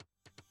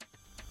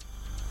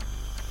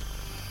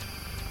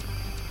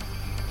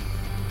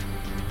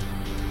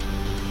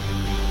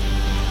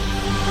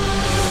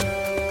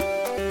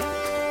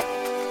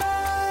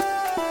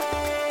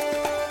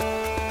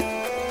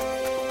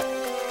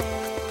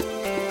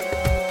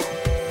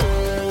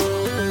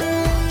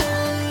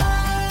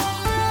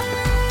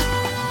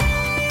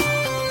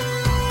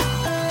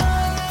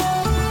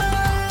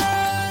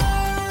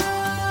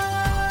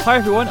Hi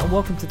everyone, and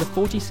welcome to the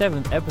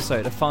 47th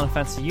episode of Final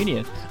Fantasy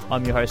Union.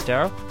 I'm your host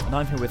Daryl, and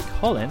I'm here with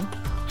Colin.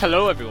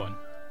 Hello everyone.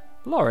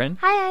 Lauren.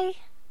 Hi.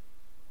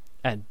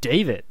 And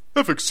David.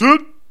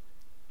 FXN.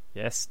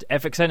 Yes,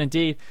 FXN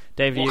indeed.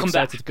 David, are you Welcome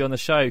excited back. to be on the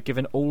show,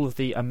 given all of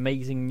the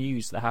amazing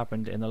news that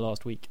happened in the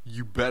last week?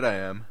 You bet I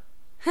am.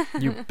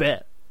 You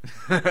bet.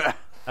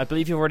 I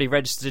believe you've already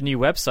registered a new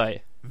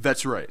website.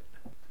 That's right.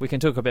 We can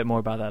talk a bit more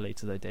about that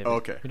later though, David.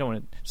 Okay. We don't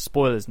want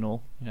spoilers and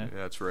all, you know. Yeah,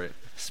 that's right.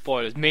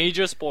 Spoilers,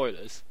 major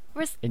spoilers.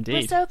 We're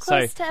Indeed. so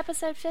close So- to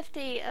episode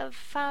 50 of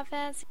Final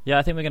Fantasy. Yeah,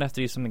 I think we're going to have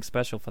to do something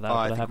special for that, but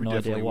I think have we no idea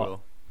definitely what.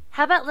 will.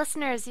 How about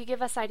listeners? You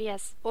give us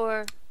ideas.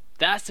 Or,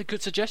 That's a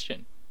good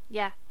suggestion.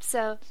 yeah.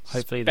 So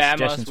Hopefully the Spam us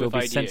suggestions will with be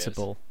ideas.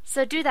 sensible.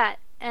 do that.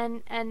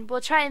 And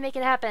we'll try and make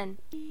it happen.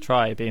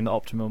 Try being the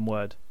optimum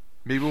word.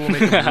 Maybe we'll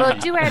make a movie. We'll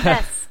do our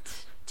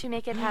best to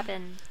make it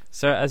happen.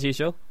 So, as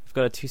usual, we've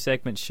got a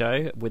 2-segment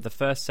show, with the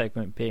first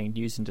segment being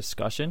news and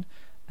discussion,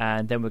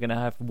 and then we're going to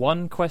have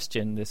one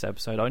question this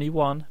episode, only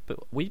one, but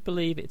we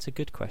believe it's a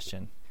good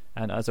question.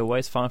 And as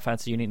always, Final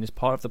Fantasy Union is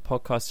part of the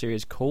podcast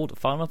series called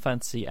Final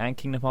Fantasy and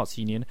Kingdom Hearts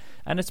Union,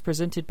 and it's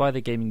presented by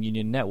the Gaming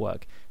Union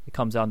Network. It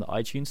comes out on the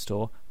iTunes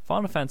Store,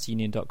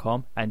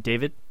 FinalFantasyUnion.com, and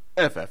David.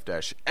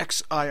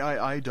 ff-xiii.net.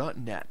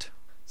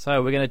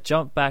 So we're going to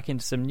jump back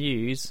into some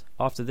news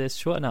after this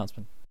short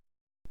announcement.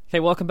 Okay,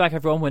 welcome back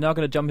everyone. We're now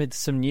going to jump into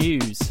some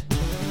news.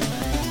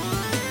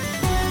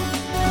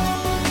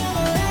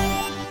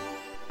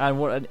 And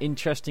what an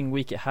interesting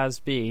week it has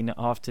been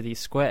after the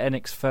Square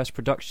Enix First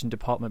Production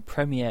Department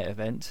premiere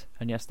event.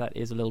 And yes, that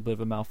is a little bit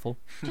of a mouthful.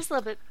 Just a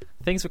little bit.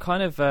 Things were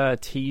kind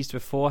of teased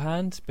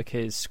beforehand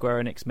because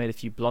Square Enix made a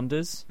few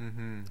blunders.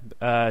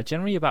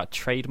 Generally about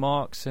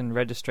trademarks and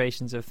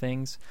registrations of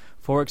things.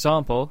 For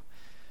example,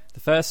 the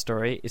first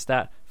story is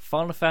that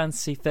Final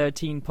Fantasy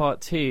 13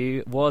 Part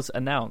 2 was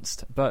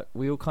announced, but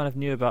we all kind of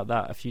knew about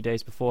that a few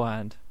days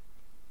beforehand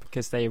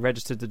because they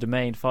registered the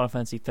domain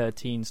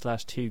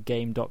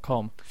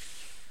FinalFantasy13/2game.com.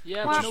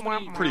 Yeah, Wah, but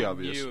nobody wah, wah. Pretty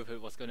obvious. knew if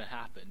it was going to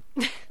happen.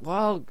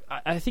 Well,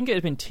 I think it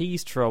had been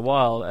teased for a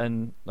while,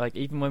 and like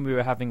even when we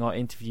were having our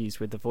interviews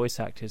with the voice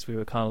actors, we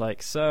were kind of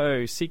like,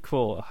 so,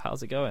 sequel,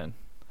 how's it going?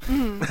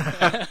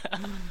 I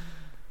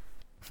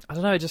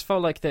don't know, it just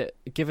felt like that,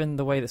 given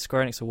the way that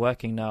Square Enix are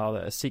working now,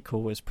 that a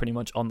sequel was pretty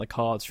much on the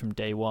cards from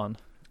day one.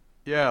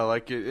 Yeah,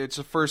 like it's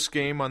the first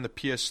game on the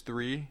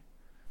PS3,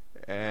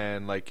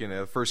 and like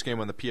the first game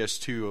on the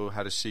PS2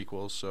 had a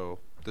sequel, so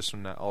this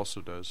one also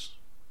does.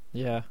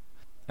 Yeah.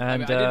 I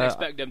And didn't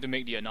expect them to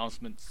make the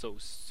announcement so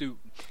soon.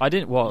 I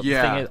didn't. Well,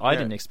 Yeah, the thing is, I yeah.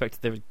 didn't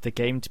expect the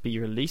game to be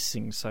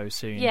releasing so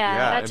soon. Yeah,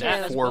 Yeah, that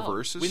and too. four As well.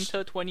 verses?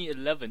 Winter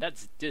 2011.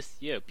 That's this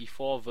year,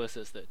 before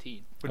Versus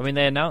 13. I mean,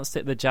 they announced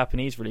that the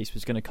Japanese release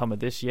was going to come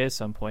this year at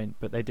some point,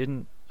 but they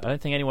didn't. I don't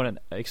think anyone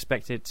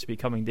expected it to be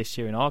coming this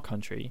year in our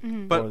country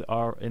But-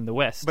 or in the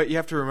West. But you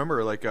have to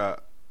remember, like,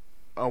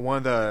 one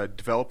of the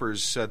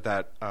developers said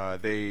that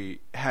they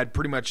had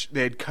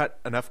cut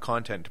enough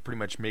content to pretty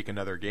much make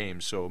another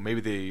game, so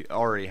maybe they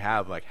already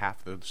have like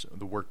half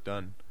the work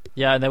done.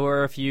 Yeah, and there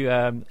were a few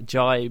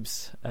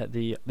jibes at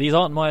the. These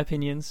aren't my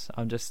opinions.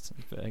 I'm just,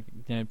 I'm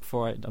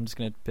just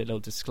going to put a little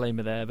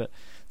disclaimer there. But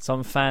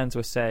some fans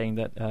were saying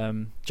that,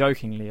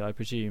 jokingly, I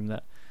presume,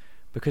 that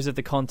because of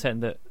the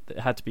content that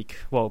had to be,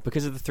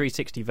 because of the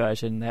 360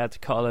 version, they had to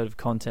cut a load of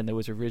content that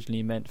was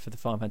originally meant for the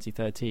Final Fantasy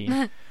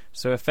 13.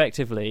 So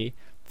effectively,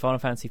 Final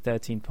Fantasy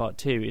 13 Part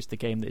 2 is the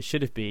game that it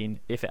should have been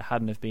if it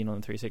hadn't have been on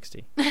the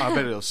 360. I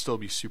bet it'll still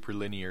be super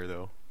linear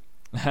though.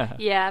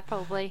 Yeah,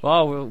 probably.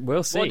 Well,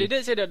 we'll see. Well, they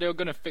did say that they were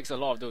going to fix a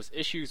lot of those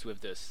issues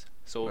with this.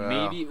 So Well,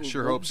 maybe it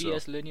sure won't hope be so.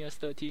 as linear as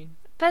 13.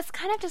 But it's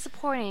kind of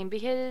disappointing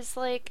because,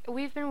 like,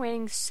 we've been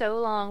waiting so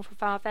long for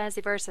Final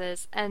Fantasy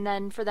Versus, and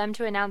then for them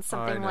to announce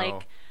something know.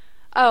 like,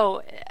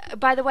 oh,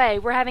 by the way,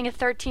 we're having a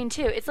 13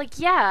 too. It's like,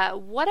 yeah,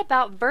 what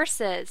about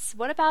Versus?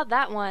 What about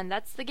that one?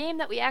 That's the game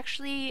that we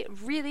actually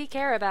really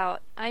care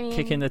about. I mean,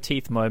 Kick in the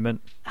teeth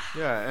moment.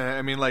 Yeah, and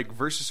I mean, like,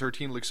 Versus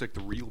 13 looks like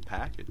the real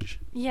package.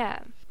 yeah.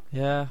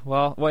 Yeah,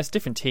 well, it's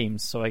different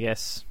teams, so I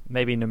guess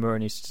maybe Nomura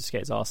needs to just get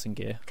his arse in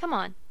gear. Come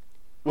on.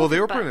 Well, they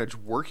were But- pretty much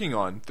working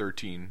on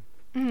 13.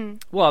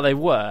 Well, they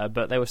were,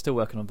 but they were still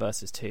working on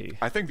Versus 2.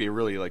 I think they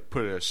really like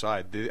put it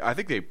aside. I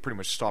think they pretty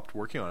much stopped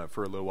working on it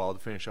for a little while to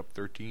finish up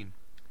 13.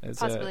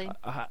 Possibly.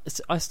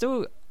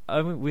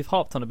 I mean, we've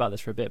harped on about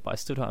this for a bit, but I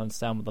still don't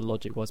understand what the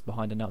logic was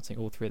behind announcing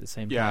all three at the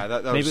same time. Yeah,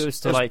 that Maybe was, it was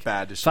to that was like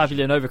bad decision.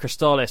 Fabula Nova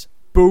Crystallis,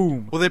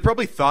 boom. Well, they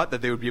probably thought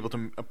that they would be able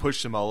to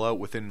push them all out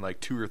within like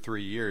 2 or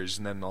 3 years,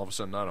 and then all of a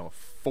sudden, I don't know,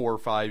 4 or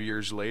 5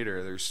 years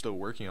later, they're still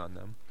working on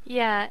them.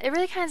 Yeah, it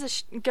really kind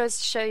of goes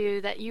to show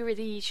you that you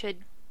really should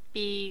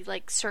be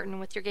like certain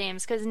with your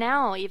games, because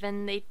now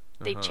even they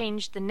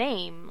changed the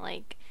name.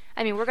 Like,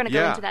 I mean, we're going to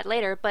go Yeah. into that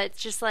later, but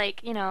it's just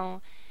like, you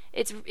know,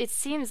 it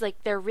seems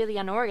like they're really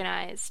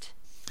unorganized.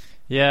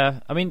 Yeah,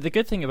 I mean, the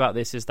good thing about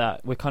this is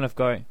that we're kind of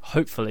going,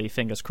 hopefully,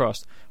 fingers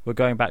crossed, we're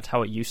going back to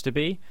how it used to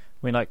be.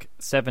 I mean, like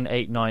 7,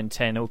 8, 9,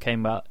 10 all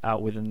came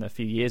out within a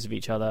few years of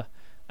each other,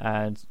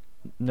 and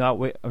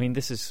now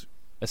this is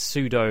a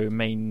pseudo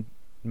main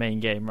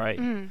game, right?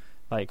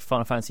 like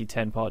Final Fantasy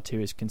X Part 2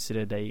 is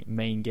considered a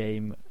main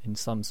game in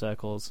some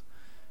circles,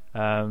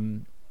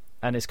 and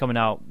it's coming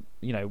out,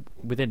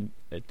 within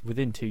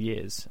 2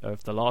 years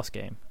of the last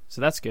game.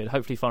 So that's good.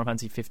 Hopefully Final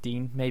Fantasy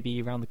 15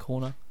 maybe around the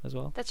corner as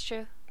well. That's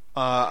true.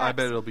 I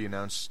bet it'll be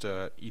announced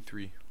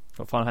E3.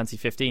 For Final Fantasy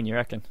 15, you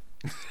reckon?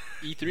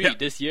 E3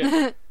 this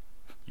year.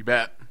 You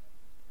bet.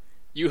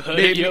 You heard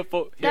Maybe. it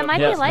here. That might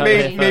Yeah, be no,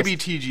 likely. yeah. Maybe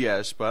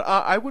TGS, but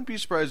I wouldn't be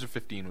surprised if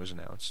 15 was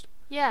announced.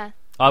 Yeah.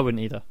 I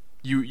wouldn't either.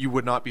 You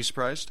would not be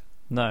surprised?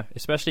 No,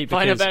 especially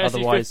Final because Fantasy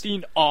otherwise,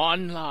 15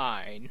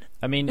 online.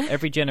 I mean,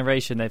 every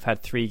generation they've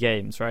had 3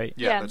 games, right?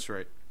 Yeah, Yeah. that's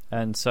right.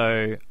 And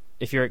so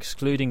if you're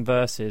excluding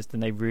Versus,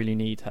 then they really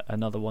need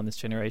another one this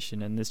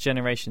generation. And this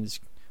generation's,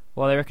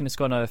 well, they reckon it's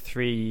got another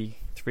 3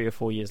 or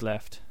 4 years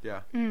left.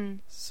 Yeah.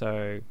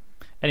 So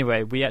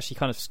anyway, we actually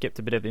kind of skipped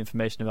a bit of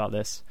information about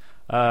this.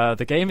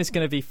 The game is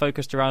going to be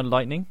focused around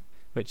Lightning,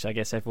 which I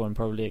guess everyone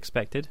probably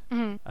expected.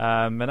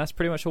 And that's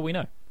pretty much all we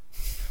know.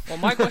 Well,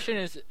 my question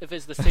is if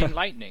it's the same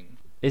Lightning.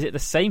 Is it the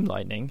same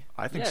Lightning?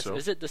 I think Yes, so.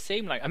 is it the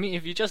same I mean,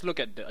 if you just look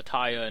at the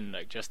attire and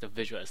like just the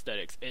visual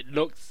aesthetics, it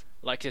looks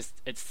like it's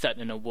set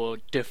in a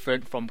world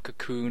different from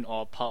Cocoon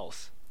or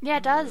Pulse. Yeah,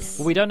 it does.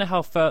 Well, we don't know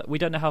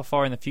how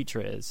far in the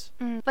future it is.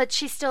 But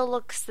she still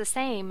looks the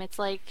same. It's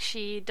like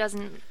she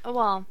doesn't.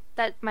 Well,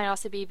 that might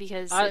also be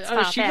because it's I don't know,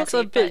 Final she looks Fantasy,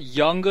 a bit but-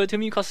 younger to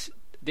me because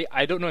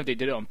I don't know if they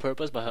did it on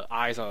purpose, but her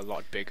eyes are a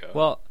lot bigger.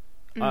 Well,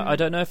 I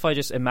don't know if I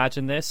just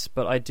imagine this,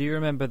 but I do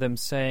remember them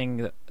saying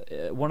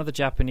that one of the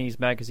Japanese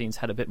magazines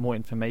had a bit more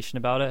information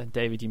about it.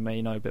 David, you may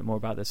know a bit more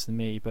about this than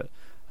me, but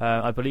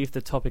I believe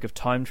the topic of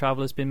time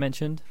travel has been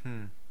mentioned.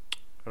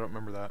 I don't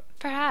remember that.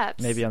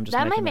 Perhaps. Maybe I'm just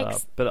that making might that make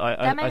up. But that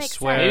I might make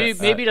swear...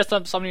 sense. maybe that's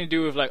something to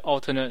do with like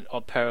alternate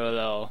or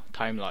parallel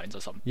timelines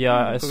or something. Yeah,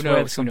 I Who swear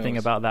knows, who something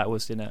knows? about that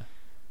was in it.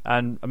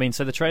 And, I mean,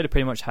 so the trailer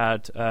pretty much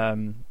had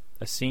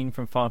a scene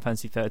from Final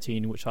Fantasy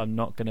 13, which I'm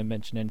not going to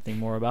mention anything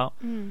more about.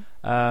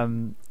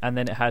 And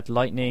then it had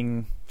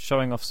Lightning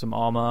showing off some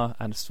armor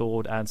and a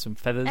sword and some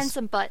feathers. and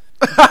some butt.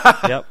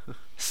 Yep.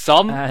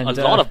 A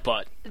lot of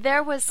butt.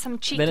 There was some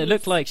cheeky. Then it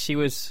looked like she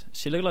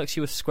looked like she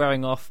was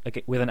squaring off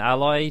with an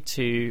ally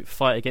to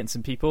fight against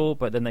some people,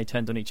 but then they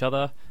turned on each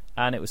other,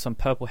 and it was some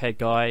purple-haired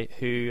guy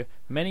who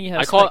many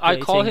have I call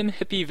speculating- him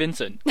Hippie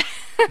Vincent.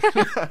 That's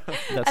I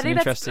an think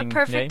interesting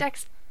that's a perfect. name.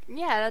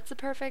 Yeah, that's a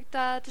perfect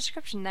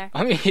description there.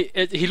 I mean, he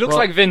looks Well-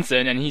 like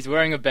Vincent, and he's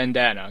wearing a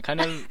bandana.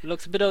 Kind of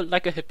looks a bit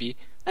like a hippie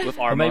with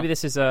Or armor. maybe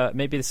this is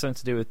something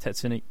to do with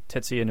Tetsuya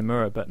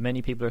Nomura, but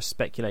many people are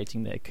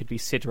speculating that it could be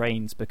Sid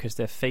Reigns because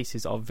their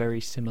faces are very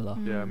similar.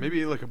 Yeah,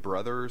 maybe like a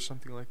brother or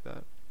something like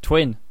that.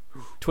 Twin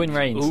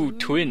Reigns. Ooh,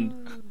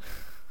 twin.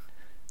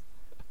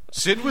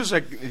 Sid was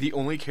like the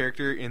only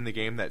character in the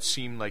game that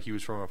seemed like he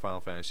was from a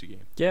Final Fantasy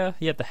game. Yeah,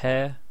 he had the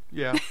hair.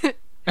 Yeah.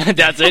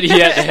 That's it. He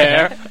had the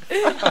hair.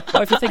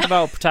 Well, if you think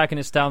about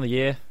protagonists down the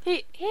year,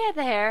 He had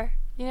the hair,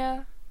 you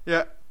know.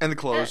 Yeah, and the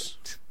clothes.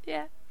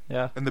 Yeah.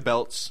 yeah. And the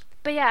belts.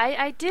 But yeah,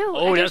 I do.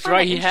 Oh, I do that's find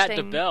right. it He had the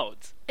interesting.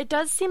 belt. It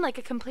does seem like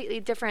a completely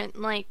different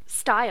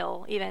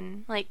style,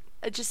 even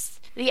just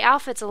the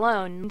outfits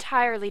alone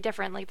entirely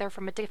different. Like they're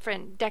from a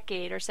different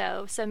decade or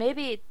so. So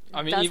maybe it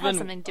I mean, does have even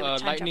something to do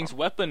with time Lightning's travel.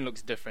 weapon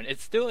looks different.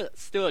 It's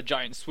still a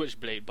giant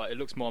switchblade, but it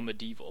looks more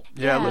medieval.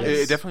 Yeah, Yes.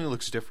 it definitely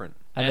looks different.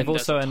 And And they've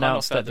there's also a ton of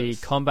announced that the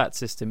feathers. combat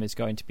system is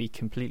going to be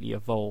completely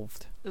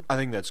evolved. I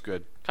think that's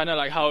good. Kind of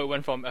like how it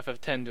went from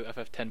FF10 to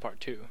FF10 Part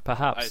 2. I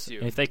Perhaps. assume.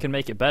 And if they can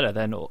make it better,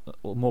 then more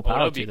Oh, power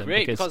that would to be them.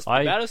 great because the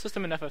I, battle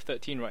system in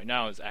FF13 right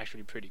now is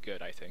actually pretty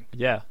good, I think.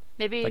 yeah,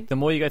 Maybe like the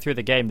more you go through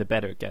the game, the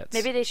better it gets.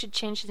 maybe they should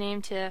change the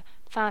name to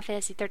Final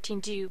Fantasy 13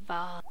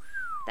 Duval.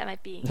 That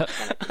might be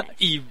nice.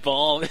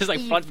 Evolve. It's like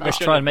front Evolve. Let's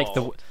mission. try and make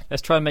Evolved.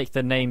 let's try and make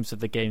the names of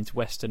the games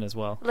Western as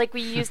well. Like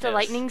we used the Yes.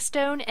 lightning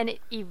stone and it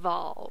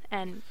evolved.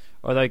 And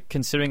Although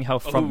considering how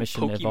Front Ooh,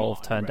 Mission Pokemon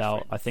Evolved turned out, I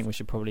reference. think we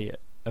should probably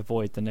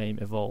avoid the name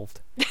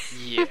Evolved.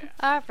 Yeah.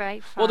 all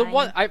right, fine. Well, the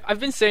one I've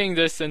been saying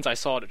this since I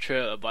saw the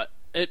trailer, but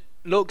it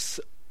looks,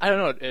 I don't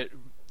know, it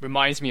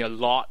reminds me a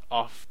lot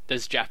of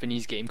this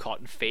Japanese game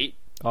called Fate.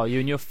 Oh, you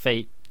and your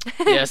Fate.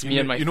 Yes, me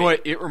and my You know Fate.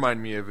 what? It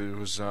reminded me of it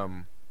was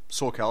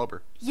Soul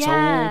Calibur.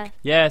 yeah,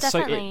 Yeah,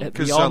 definitely. the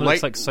Because armor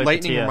looks like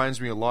Lightning Sopatia.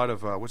 reminds me a lot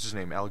of what's his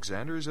name?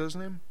 Alexander, is that his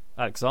name?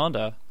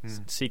 Alexander,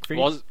 Siegfried.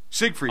 Was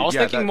Siegfried. I was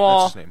yeah, thinking that's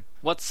more. his name.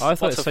 What's Oh, I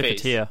thought what's it was her face?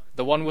 Sophia.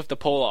 The one with the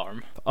pole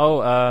arm.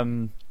 Oh,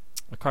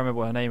 I can't remember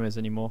what her name is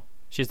anymore.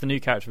 She's the new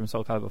character from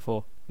Soul Calibur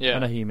 4. Yeah. I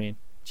know who you mean.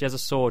 She has a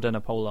sword and a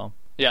polearm.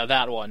 Yeah,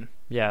 that one.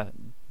 Yeah,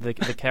 the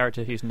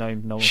character who's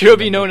known. No one She'll can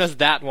be remember. known as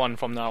that one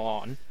from now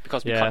on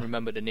because we Yeah. can't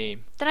remember the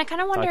name. Then I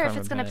kind of wonder can't if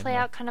it's going remember to play her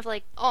name, out kind of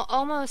like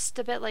almost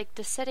a bit like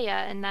Dissidia,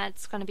 and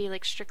that's going to be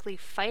like strictly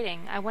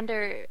fighting. I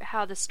wonder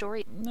how the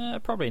story. No,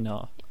 probably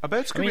not. I bet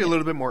it's going to mean- be a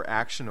little bit more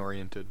action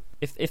oriented.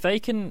 If they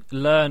can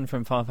learn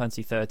from Final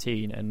Fantasy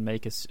 13 and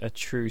make a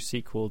true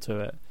sequel to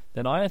it,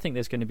 then I don't think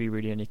there's going to be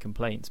really any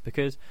complaints.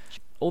 Because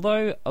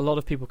although a lot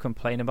of people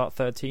complain about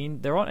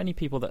 13, there aren't any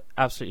people that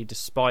absolutely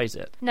despise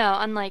it. No,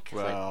 unlike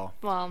Well,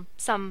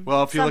 some.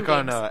 well, if you some look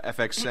on games.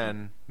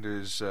 FXN,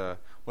 there's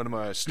one of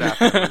my staff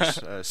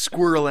members,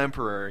 Squirrel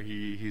Emperor,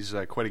 he's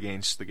quite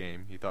against the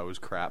game. He thought it was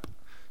crap.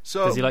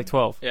 So Does he like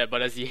 12? Yeah, but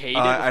does he hate it?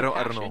 I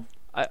don't know.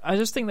 I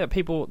just think that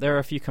there are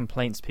a few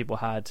complaints people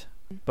had,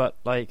 but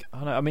like I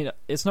don't know. I mean,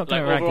 it's not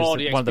going Like, to rank overall, as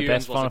the one of the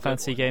experience best was a Final good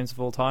Fantasy one. games of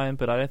all time,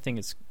 but I don't think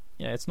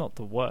it's not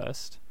the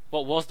worst.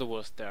 What was the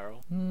worst,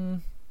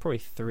 Daryl? Probably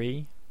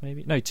 3,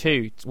 maybe. No,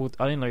 2. Well,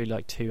 I didn't really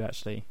like 2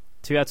 actually.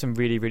 2 had some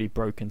really, really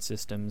broken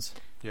systems.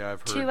 Yeah,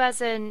 I've heard. 2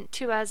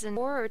 as in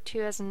 4 or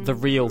 2 as in The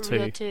real 2.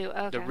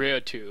 Okay. The rear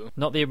 2.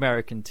 Not the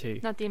American 2.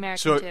 Not the American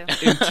So 2.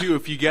 in 2,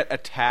 if you get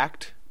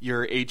attacked,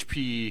 your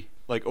HP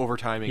like over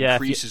time Yeah,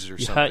 increases if or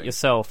you something. hurt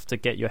yourself to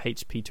get your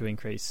HP to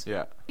increase.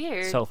 Yeah.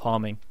 Weird.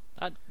 Self-harming.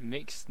 That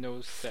makes no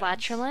sense.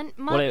 Flatulent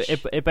much? Well,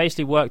 it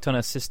basically worked on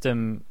a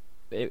system.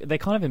 They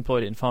kind of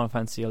employed it in Final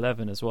Fantasy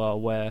XI as well,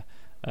 where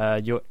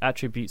your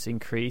attributes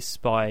increase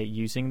by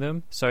using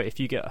them. So if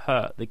you get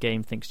hurt, the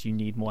game thinks you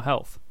need more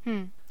health.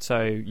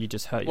 So you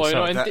just hurt Well,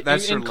 yourself. you know,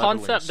 That's their in leveling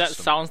concept, that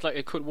system. sounds like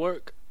it could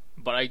work,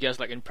 but I guess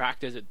like in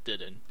practice, it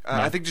didn't.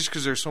 I think just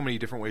because there's so many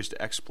different ways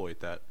to exploit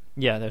that.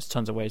 Yeah, there's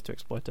tons of ways to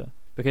exploit it.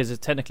 Because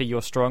technically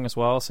you're strong as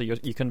well, so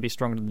you can be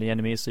stronger than the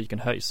enemies, so you can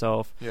hurt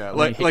yourself. Yeah, And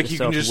when like hit you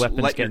can yourself, just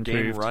weapons let get your game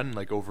improved. run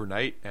like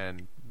overnight,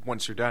 and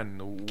once you're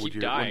done, Keep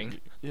dying.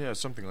 Yeah,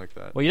 something like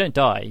that. Well, you don't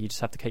die, you just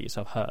have to get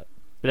yourself hurt.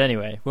 But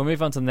anyway, we'll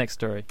move on to the next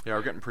story. Yeah,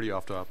 we're getting pretty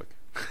off topic.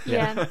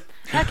 Yeah.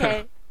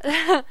 Okay.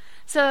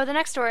 So the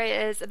next story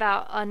is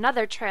about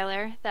another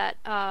trailer that,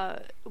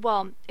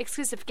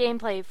 exclusive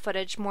gameplay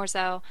footage more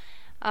so,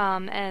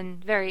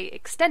 and very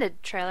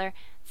extended trailer.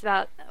 It's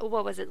about,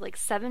 what was it, like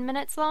 7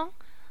 minutes long?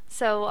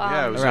 So,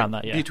 Yeah, it was Around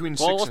like that, yeah. between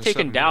Well, it 6 was and taken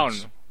 7 down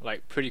minutes.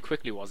 like pretty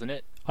quickly, wasn't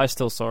it? I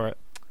still saw it.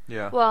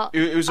 Yeah. Well,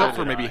 it was up uh,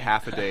 for maybe Did I?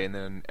 half a day, and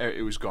then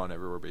it was gone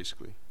everywhere,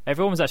 basically.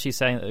 Everyone was actually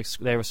saying that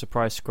they were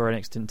surprised Square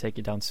Enix didn't take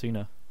it down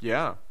sooner.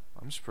 Yeah,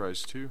 I'm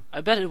surprised too.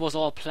 I bet it was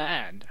all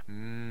planned.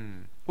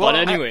 Well, But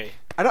anyway,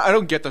 I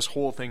don't get this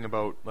whole thing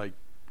about like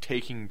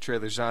taking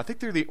trailers down. I think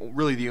they're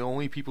really the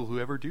only people who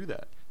ever do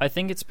that. I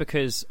think it's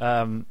because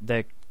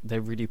they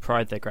really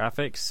pride their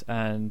graphics,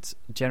 and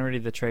generally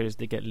the trailers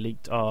that get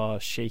leaked are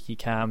shaky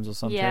cams or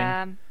something.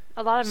 yeah,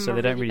 a lot of them So are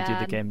they don't really bad.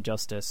 do the game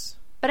justice.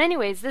 But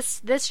anyways,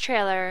 this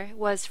trailer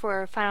was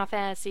for Final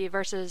Fantasy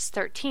Versus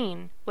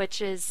 13,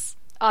 which is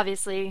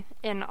obviously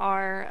in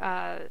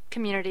our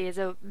community is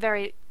a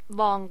very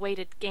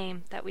long-awaited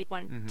game that we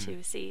want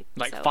to see.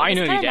 like So it was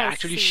finally kinda they nice to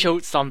actually see.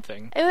 showed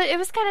something. It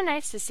was kind of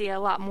nice to see a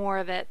lot more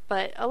of it,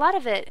 but a lot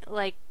of it,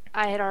 like,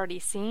 I had already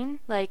seen.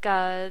 Like,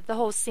 the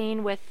whole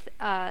scene with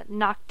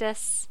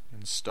Noctis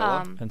And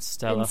Stella. And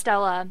Stella. and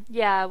Stella.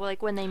 Yeah, well,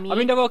 like, when they meet. I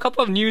mean, there were a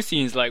couple of new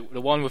scenes, like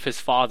the one with his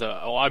father,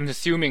 or I'm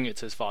assuming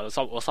it's his father,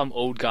 some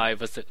old guy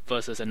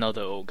versus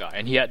another old guy,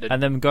 and he had the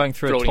And them going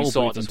through a floating toll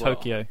sword booth in as well.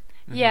 Tokyo.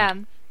 yeah.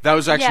 That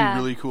was actually Yeah.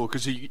 really cool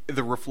because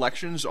the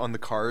reflections on the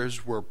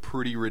cars were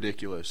pretty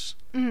ridiculous.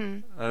 I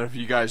don't know if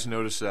you guys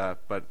noticed that,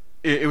 but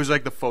it was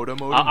like the photo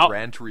mode in I'll-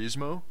 Gran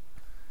Turismo.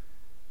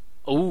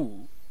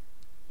 Ooh.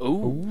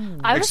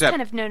 I was Except-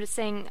 kind of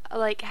noticing,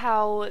 like,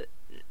 how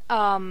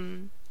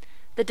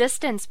the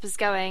distance was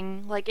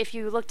going. Like, if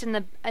you looked in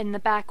the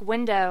back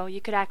window,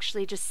 you could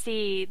actually just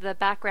see the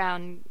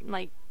background,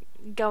 like,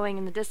 going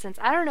in the distance.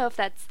 I don't know if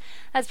that's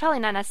probably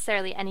not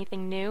necessarily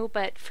anything new,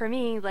 but for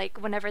me, like,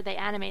 whenever they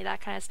animate that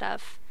kind of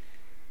stuff,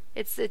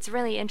 it's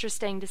really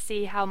interesting to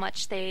see how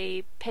much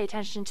they pay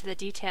attention to the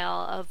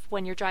detail of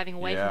when you're driving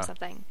away Yeah. from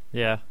something.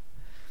 Yeah.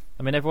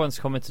 I mean, everyone's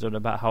commented on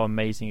about how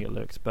amazing it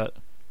looks, but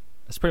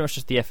it's pretty much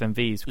just the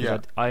FMVs.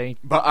 Because Yeah. I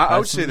But I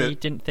would say personally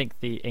that. didn't think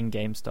the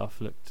in-game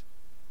stuff looked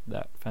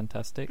that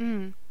fantastic.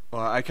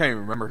 Well, I can't even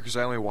remember because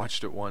I only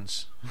watched it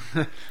once,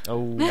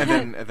 Oh,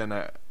 and then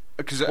I.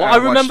 Because Well, I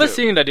remember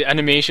seeing that the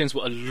animations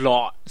were a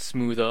lot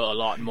smoother, a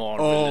lot more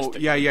Oh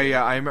realistic.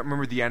 yeah. I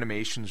remember the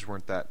animations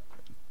weren't that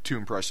too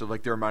impressive.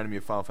 Like they reminded me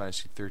of Final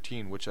Fantasy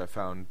 13, which I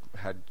found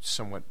had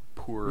somewhat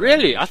poor.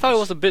 Really, I thought it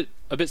was animations.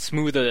 a bit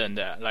smoother than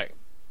that.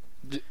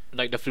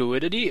 Like the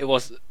fluidity, it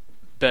was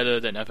better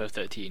than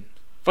FF13.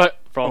 But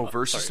from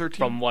versus 13?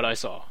 from what I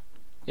saw,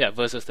 yeah,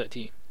 versus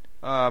 13.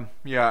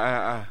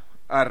 Yeah,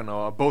 I don't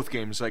know. Both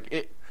games, like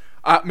it.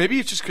 Maybe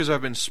it's just because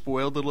I've been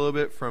spoiled a little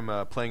bit from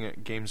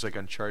playing games like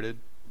Uncharted,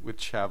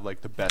 which have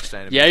like the best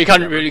animation. Yeah, you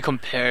can't ever. really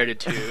compare the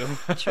two.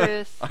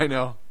 Truth. I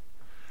know.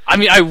 I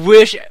mean, I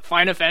wish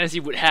Final Fantasy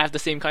would have the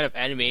same kind of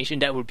animation.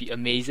 That would be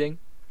amazing.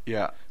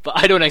 Yeah. But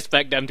I don't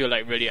expect them to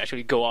like really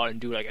actually go out and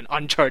do like an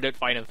Uncharted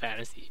Final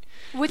Fantasy.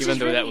 Which even is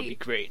though that would really- be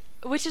great.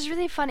 Which is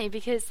really funny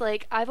because,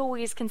 like, I've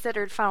always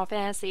considered the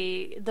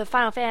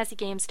Final Fantasy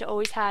games to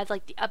always have,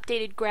 like, the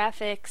updated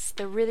graphics,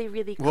 the really,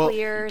 really Well-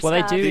 clear well, they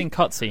stuff. do in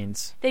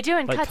cutscenes. They do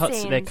in Like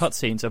cutscenes. their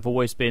cutscenes have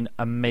always been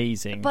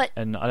amazing, But-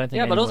 and I don't think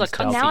Yeah, but those are anyone's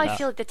doubting Now I that.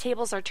 feel like the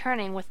tables are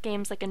turning with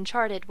games like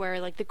Uncharted, where,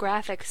 like, the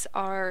graphics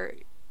are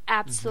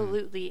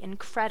absolutely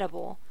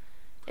incredible.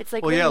 It's,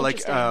 like, Well, really yeah, like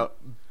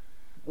interesting.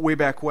 way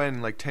back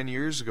when, like 10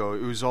 years ago,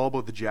 it was all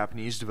about the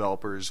Japanese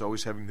developers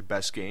always having the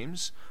best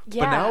games.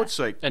 Yeah. But now it's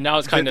like, And now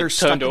it's they're kinda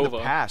stuck turned in over.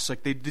 the past.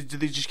 Like they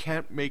just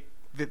can't make.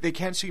 They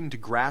can't seem to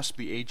grasp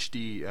the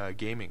HD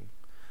gaming.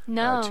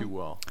 No. too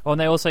well. Oh,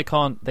 and they also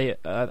can't.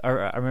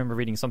 I remember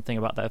reading something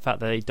about the fact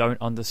that they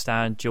don't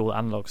understand dual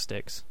analog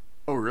sticks.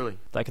 Oh, really?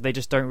 Like they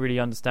just don't really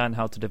understand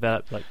how to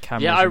develop like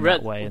cameras Yeah, I in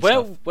read. that way. And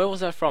Where stuff. where was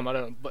that from? I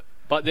don't know.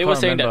 But they Can't were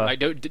saying remember.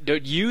 that like they'll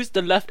use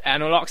the left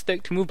analog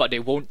stick to move, but they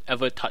won't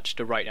ever touch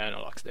the right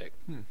analog stick.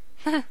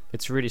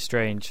 It's really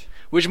strange.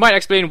 Which might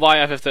explain why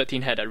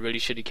FF13 had that really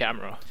shitty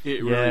camera.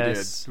 It really did.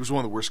 Yes. It was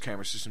one of the worst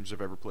camera systems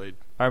I've ever played.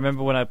 I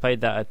remember when I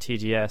played that at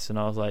TGS, and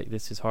I was like,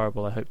 "This is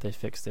horrible. I hope they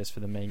fix this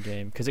for the main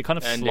game because it kind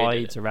of And they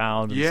slides did.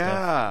 around." And stuff.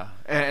 Yeah,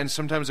 and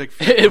sometimes like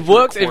It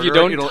works if you quarter,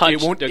 don't it'll- touch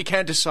It won't. the- It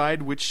can't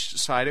decide which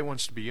side it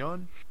wants to be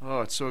on.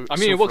 Oh, it's so. I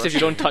mean, so it works if you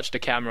don't frustrating. touch the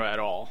camera at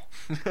all.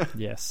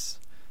 Yes.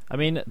 I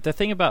mean, the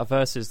thing about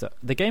Versus, that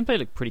the gameplay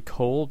looked pretty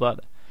cool,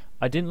 but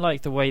I didn't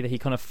like the way that he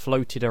kind of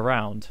floated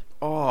around.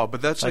 Oh,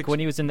 but that's Like when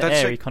he was in the that's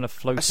air, like he kind of a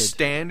floated.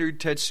 standard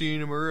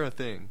Tetsuya Nomura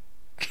thing.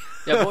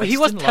 Yeah, but I he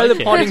just was didn't like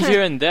it. teleporting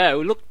here and there.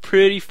 It looked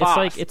pretty It's fast.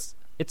 like it's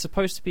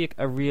supposed to be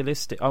a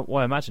realistic. Well,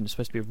 I imagine it's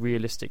supposed to be a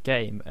realistic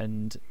game,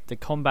 and the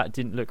combat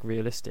didn't look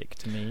realistic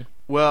to me.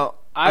 Well,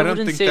 I I don't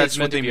wouldn't think say that's it's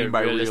what meant they to be mean a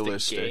by realistic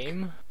realistic.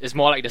 game. It's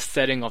more like the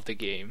setting of the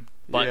game.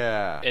 But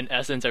Yeah. in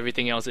essence,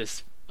 everything else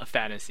is a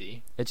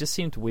fantasy. It just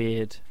seemed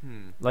weird.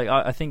 Hmm. Like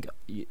I think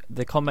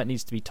the combat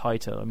needs to be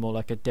tighter, and more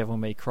like a Devil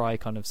May Cry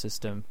kind of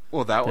system.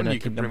 Well, that Than one a you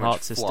could Kingdom pretty much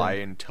Hearts fly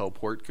system. and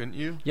teleport, couldn't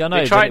you? Yeah, no,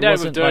 they but tried it that with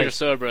wasn't Dirge like, of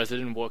Cerberus. It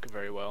didn't work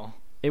very well.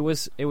 it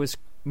was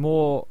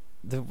more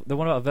the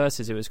one about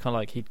Versus. It was kind of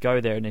like he'd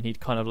go there and then he'd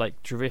kind of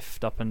like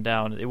drift up and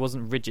down. It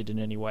wasn't rigid in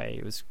any way.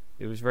 It was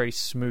very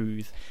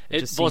smooth.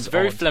 It just was seemed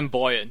very odd.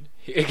 flamboyant.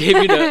 It gave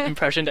me the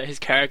impression that his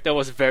character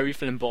was very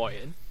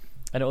flamboyant.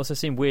 And it also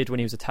seemed weird when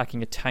he was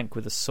attacking a tank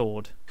with a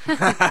sword.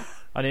 I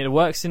mean, it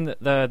works in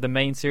the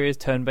main series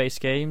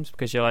turn-based games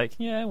because you're like,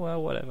 yeah,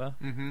 well, whatever.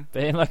 Mm-hmm.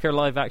 But in like a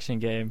live-action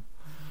game,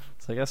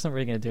 it's like that's not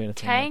really going to do anything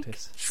Tank, like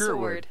this. Sure it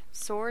would.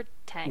 sword,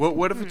 tank.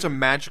 What if it's a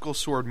magical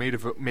sword made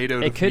of It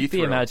of could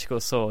be a mithril? magical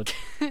sword.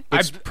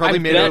 It's probably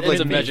made bet out of like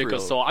it's a magical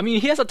mithril. sword. I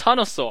mean, he has a ton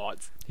of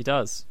swords. He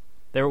does.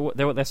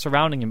 They're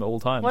surrounding him at all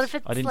times. What if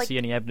it's I didn't like see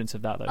any evidence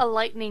of that though. a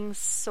lightning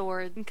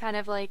sword, kind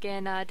of like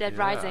in Dead Yeah.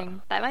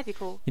 Rising. That might be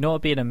cool. You know what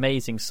would be an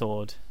amazing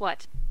sword?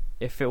 What?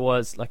 If it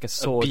was like a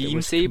sword that beam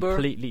was saber?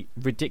 completely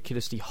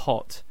ridiculously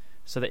hot,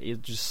 so that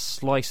it just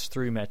sliced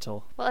through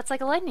metal. Well, it's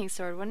like a lightning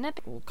sword, wouldn't it?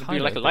 Well, It'd be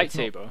kind like a of, but it's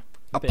not- lightsaber. A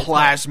but it's not-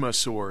 plasma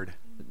sword.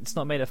 It's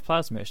not made of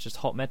plasma. It's just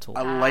hot metal.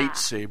 A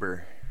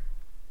lightsaber.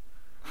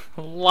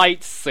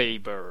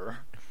 Lightsaber.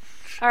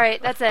 All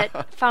right, that's it.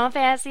 Final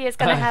Fantasy is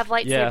gonna have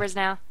Yeah. lightsabers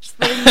now. Just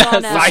letting you all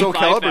know. Well, Sci-fi Soul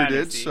Calibur did,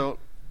 fantasy. so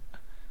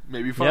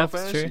maybe Final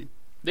that's Fantasy. true.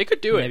 They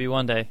could do it. Maybe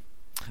one day.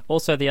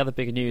 Also, the other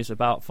big news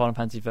about Final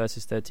Fantasy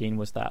Versus 13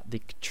 was that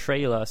the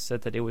trailer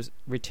said that it was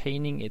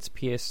retaining its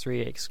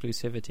PS3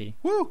 exclusivity.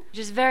 Woo! Which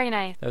is very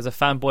nice. There was a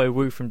fanboy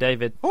woo from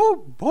David.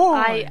 Oh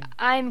boy!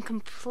 I'm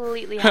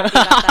completely happy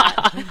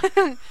about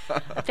that.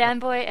 A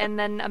fanboy and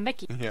then a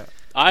Mickey. Yeah.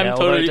 I'm Yeah,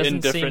 although it totally doesn't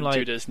indifferent seem like-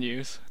 to this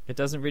news. It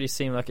doesn't really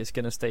seem like it's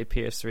going to stay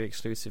PS3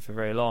 exclusive for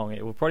very long.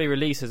 It will probably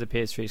release as a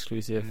PS3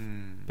 exclusive,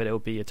 but it will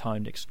be a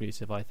timed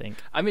exclusive, I think.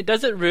 I mean,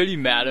 does it really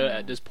matter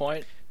at this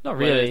point? Not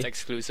Whether really. it's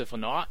exclusive or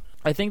not?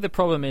 I think the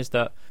problem is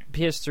that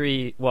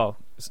PS3, well,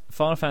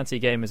 Final Fantasy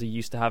gamers are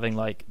used to having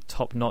like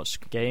top-notch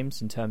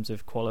games in terms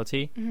of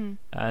quality,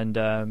 and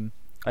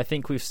I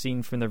think we've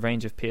seen from the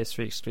range of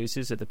PS3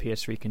 exclusives that the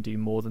PS3 can do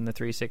more than the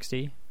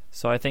 360.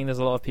 So I think there's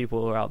a lot of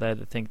people who are out there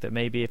that think that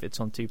maybe if it's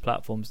on two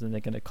platforms, then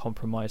they're going to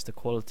compromise the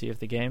quality of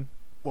the game.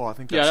 Well, I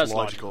think Yeah, that's that's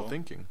logical logical.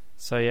 thinking.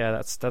 So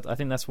yeah, that. I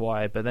think that's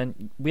why. But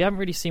then we haven't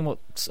really seen what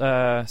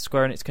Square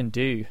Enix can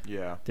do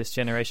Yeah. this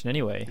generation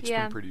anyway, It's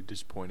Yeah. been pretty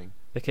disappointing.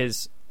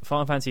 because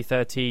Final Fantasy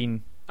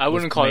 13. I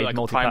wouldn't was call it made like a prime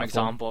multi-platform.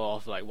 example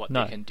of like what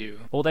No. they can do.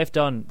 All they've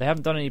done, they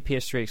haven't done any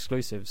PS3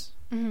 exclusives,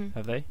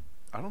 have they?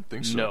 I don't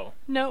think so. No,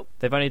 Nope.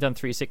 They've only done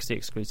 360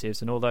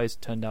 exclusives, and all those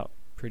turned out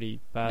pretty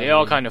bad. they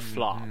all kind of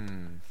flop.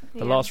 The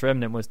Yeah. Last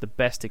Remnant was the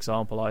best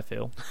example, I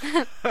feel.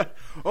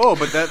 Oh,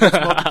 but that's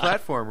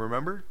multi-platform,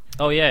 remember?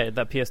 Oh yeah,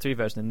 that PS3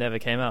 version that never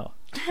came out.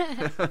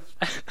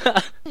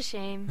 A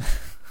shame.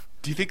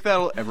 Do you think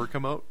that'll ever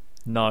come out?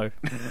 No,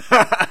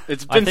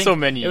 It's I been think so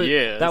many it was-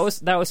 years.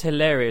 That was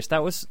hilarious. That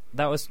was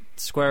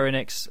Square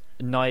Enix.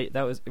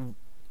 That was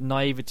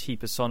naivety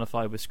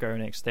personified with Square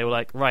Enix. They were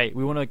like, right,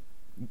 we want to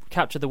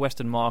capture the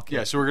Western market.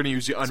 Yeah, so we're going to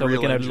use the Unreal So we're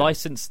going to Engine.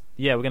 license.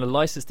 Yeah, we're going to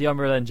license the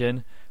Unreal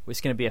Engine, which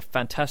is going to be a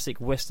fantastic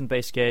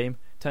Western-based game.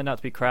 Turned out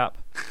to be crap.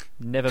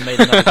 Never made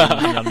another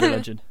game in the Unreal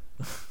Engine.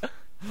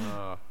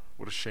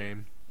 What a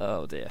shame.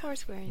 Oh dear. Poor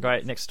Square Enix.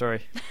 Right, next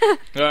story. Alright,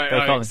 Go,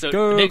 Colin. alright. So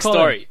Go, next Colin.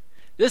 story.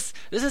 This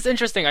is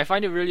interesting. I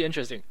find it really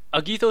interesting.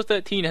 Agito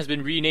 13 has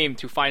been renamed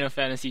to Final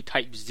Fantasy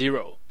Type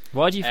 0.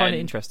 Why do you find it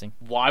And- interesting?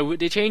 Why would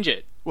they change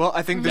it? Well,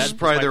 I think this is That's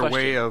probably my their question.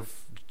 way of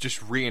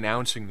just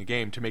re-announcing the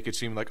game to make it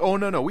seem like, oh,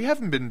 no, we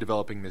haven't been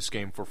developing this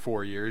game for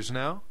 4 years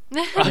now.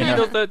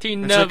 Agito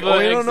 13 It's never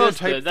like, oh, no,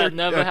 existed. That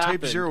never Type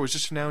happened. 0 was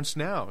just announced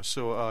now.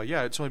 So,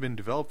 yeah, it's only been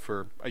developed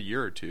for a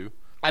year or two.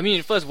 I mean,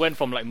 it first went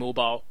from like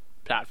mobile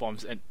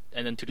platforms and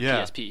then to the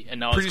Yeah. PSP,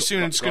 and now Pretty it's soon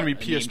got it's going to a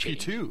be name PSP change.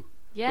 2.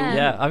 Yeah.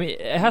 Yeah, I mean,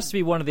 it has to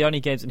be one of the only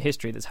games in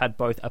history that's had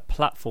both a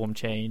platform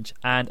change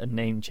and a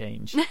name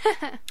change.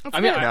 I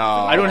mean, No,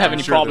 I don't have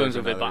any I'm sure there problems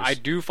have with it, been but I others.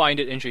 do find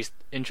it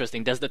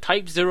interesting. Does the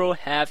Type 0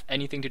 have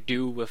anything to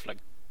do with like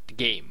the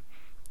game,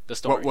 the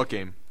story, What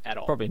game? at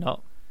all? Probably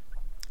not.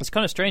 It's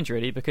kind of strange,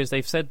 really, because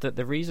they've said that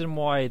the reason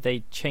why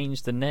they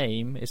changed the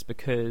name is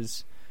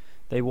because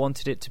they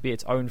wanted it to be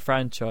its own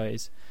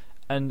franchise.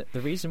 And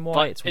the reason why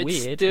But it's it's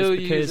weird still is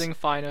because using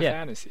Final yeah.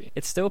 Fantasy.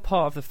 it's still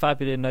part of the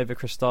Fabula Nova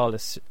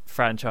Crystallis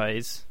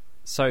franchise.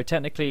 So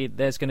technically,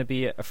 there's going to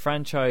be a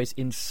franchise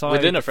inside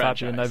Within a the Fabula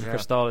franchise. Nova Yeah.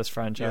 Crystallis Yeah,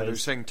 franchise. they're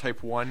saying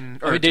Type 1.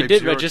 I Or mean, they type did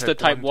 0, register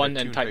Type 1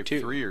 and Type Type 2.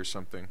 3 or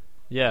something.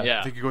 Yeah. Yeah.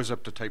 I think it goes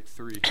up to Type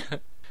 3.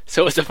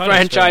 So it's a Kind of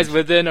franchise strange.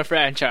 within a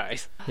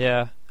franchise.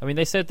 Yeah. I mean,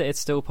 they said that it's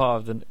still part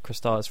of the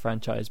Crystallis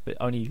franchise, but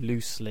only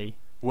loosely.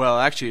 Well,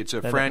 actually, it's a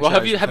Well, franchise. Well,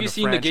 have you within a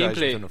seen the franchise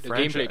gameplay? within a The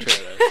gameplay franchise.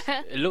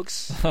 trailers. It looks.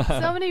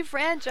 So many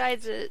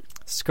franchises.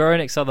 Square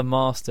Enix are the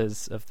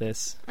masters of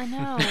this. I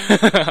know.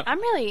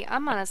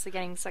 I'm honestly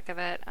getting sick of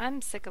it.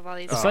 I'm sick of all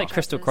these. It's like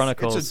Crystal franchises.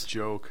 Chronicles. It's a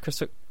joke.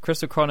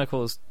 Crystal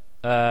Chronicles,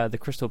 The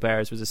Crystal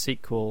Bearers was a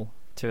sequel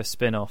to a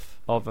spin-off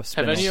of a Have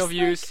spin-off. any of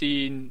you Like-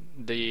 seen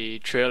the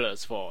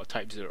trailers for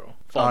Type 0?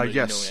 Formerly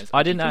yes. known as-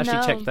 I didn't actually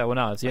No. check that one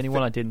out. It's the only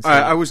one I didn't see.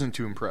 I wasn't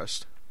too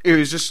impressed. It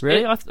was just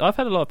Really? I've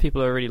had a lot of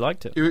people who really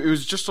liked it. It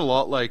was just a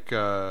lot like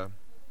the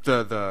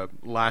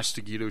last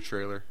Agito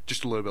trailer,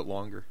 just a little bit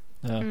longer.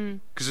 Yeah.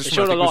 Because this It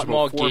one, showed I a think, was lot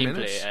more about 4 gameplay,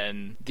 minutes.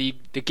 and the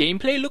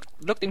gameplay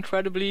looked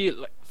incredibly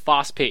like,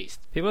 fast paced.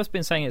 People have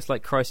been saying it's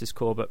like Crisis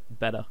Core, but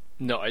better.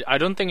 No, I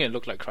don't think it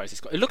looked like Crisis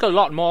Core. It looked a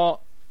lot more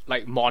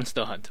like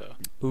Monster Hunter.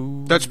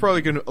 Ooh. That's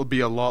probably going to be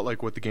a lot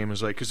like what the game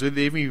is like, because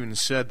they've even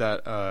said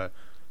that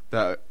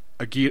that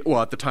Agito,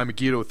 well, at the time,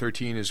 Agito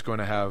 13 is going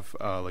to have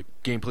like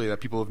gameplay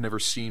that people have never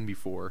seen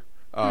before,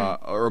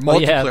 or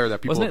multiplayer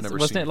that people have never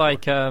wasn't seen. it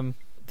like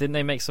didn't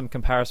they make some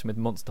comparison with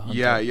Monster Hunter?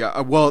 Yeah,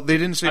 yeah. Well, they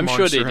didn't say I'm sure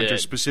Monster they Hunter did.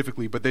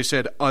 specifically, but they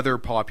said other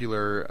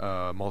popular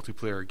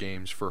multiplaer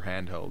games for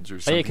handhelds or Oh,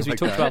 something yeah, because we like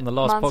talked that. about in the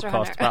last Monster podcast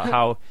Hunter. about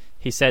how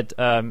he said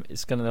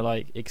it's going to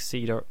like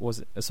exceed, or was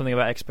it something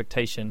about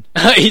expectation?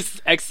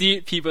 It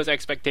exceed people's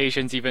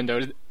expectations, even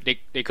though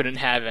they couldn't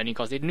have any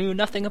because they knew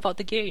nothing about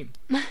the game.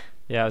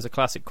 Yeah, it was a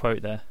classic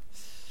quote there.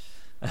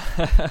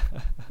 But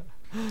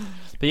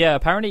yeah,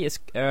 apparently it's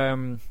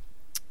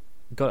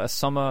got a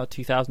summer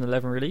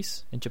 2011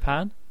 release in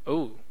Japan.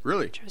 Oh,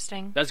 Really?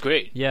 Interesting. that's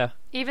great. Yeah,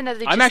 Even though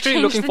they I'm just actually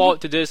changed looking the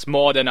forward to this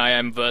more than I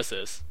am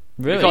Versus.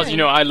 really. Because, you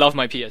know, I love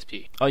my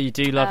PSP. Oh, you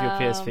do love your Oh.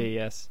 PSP,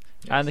 yes.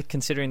 And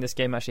considering this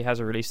game actually has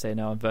a release date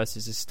now, and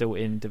Versus is still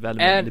in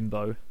development And-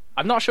 limbo.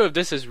 I'm not sure if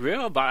this is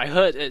real, but I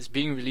heard it's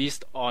being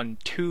released on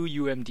 2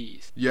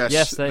 UMDs. Yes,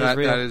 Yes, that is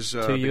real. that is 2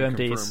 been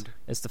UMDs. confirmed.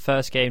 It's the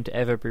first game to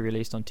ever be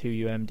released on 2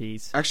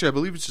 UMDs. Actually, I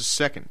believe it's the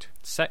second.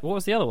 What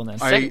was the other one then?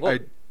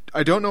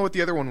 I don't know what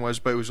the other one was,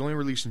 but it was only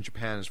released in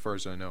Japan, as far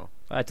as I know.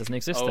 That doesn't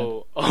exist then.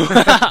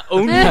 Oh,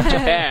 only in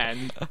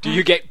Japan do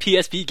you get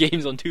PSP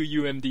games on 2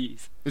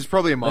 UMDs. It's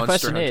probably a Monster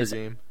question Hunter is-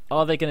 game.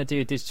 Are they going to do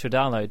a digital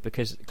download?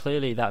 Because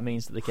clearly that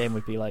means that the game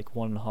would be like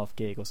 1.5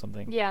 gig or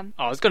something. Yeah.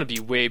 Oh, it's gonna be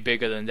way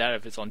bigger than that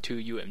if it's on 2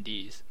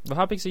 UMDs. Well,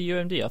 how big's a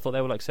UMD? I thought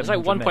they were like It's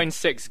 700 like meg.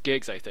 1.6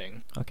 gigs, I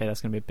think. Okay,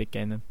 that's going to be a big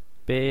game then.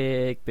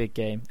 Big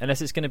game.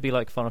 Unless it's going to be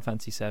like Final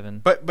Fantasy 7,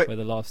 But where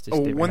the last disc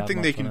didn't really one have thing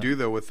much they on can it. do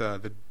though with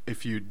the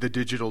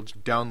digital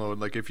download,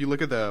 like if you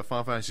look at the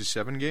Final Fantasy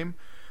 7 game,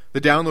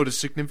 the download is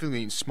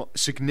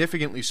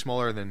significantly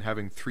smaller than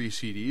having 3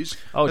 CDs.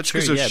 Oh, That's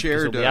true, of yeah, because of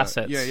shared the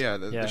assets.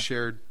 the Yeah.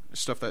 shared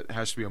stuff that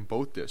has to be on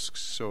both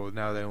discs. So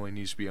now that only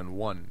needs to be on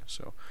one.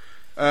 So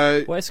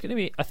Well, it's going to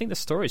be. I think the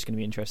story's going to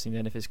be interesting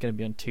then if it's going to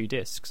be on 2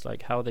 discs.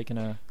 Like, how are they going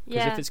to?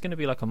 Because Yeah. if it's going to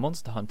be like a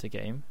Monster Hunter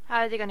game, How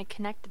are they going to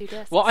connect the two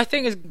discs? Well, I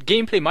think its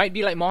gameplay might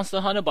be like Monster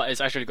Hunter, but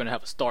it's actually gonna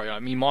have a story. I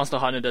mean, Monster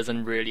Hunter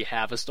doesn't really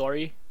have a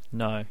story.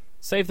 no.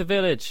 Save the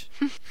village.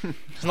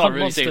 It's not Hunt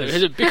really saying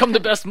monsters. it's become the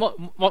best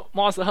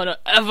Monster Hunter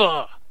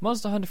ever.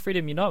 Monster Hunter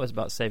Freedom Unite was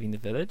about saving the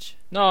village.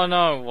 No,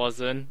 it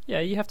wasn't. Yeah,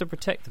 you have to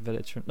protect the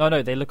village.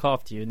 No, they look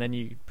after you, and then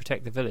you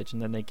protect the village,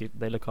 and then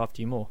they look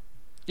after you more.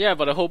 Yeah,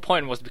 but the whole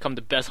point was to become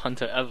the best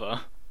hunter ever.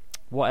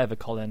 Whatever,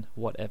 Colin.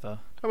 Whatever.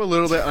 I'm a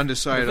little bit The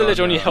undecided. village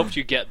on, only helped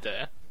you get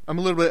there. I'm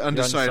a little bit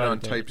undecided on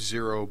undecided, Type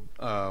 0,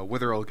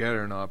 whether I'll get it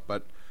or not,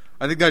 but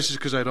I think that's just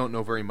because I don't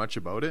know very much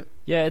about it.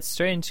 Yeah, it's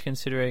strange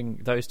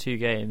considering those 2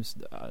 games.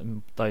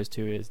 Those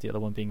 2 is the other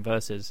one being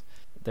Versus.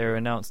 They were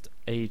announced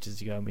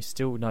ages ago, and we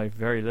still know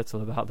very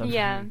little about them.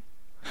 Yeah.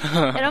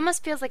 It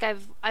almost feels like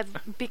I've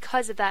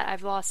because of that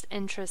I've lost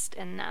interest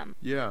in them.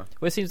 Yeah.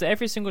 Well, it seems that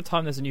every single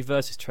time there's a new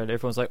Versus trailer,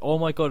 everyone's like, "Oh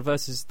my god,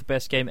 Versus is the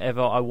best game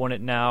ever! I want it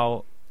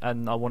now,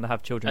 and I want to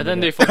have children." And with then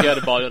they it." forget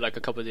about it like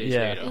a couple of days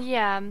Yeah. later.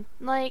 Yeah,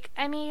 like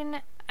I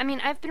mean, I mean,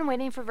 I've been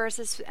waiting for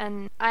Versus,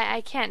 and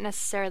I can't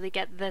necessarily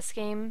get this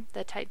game,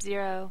 the Type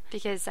 0,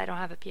 because I don't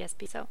have a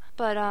PSP. So,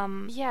 but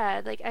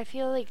yeah, like I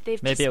feel like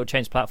they've Maybe it'll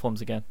change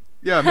platforms again.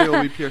 Yeah, maybe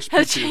it'll be PSP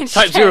too. changed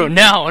Type 0 again.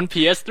 now on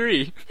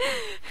PS3.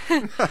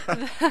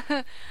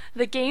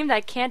 The game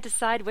that can't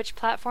decide which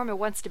platform it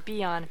wants to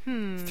be on.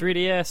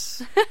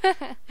 3DS.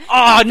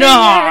 Oh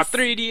no,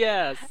 3DS.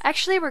 3DS.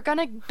 Actually, we're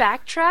gonna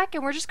backtrack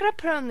and we're just gonna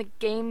put it on the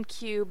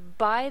GameCube.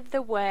 By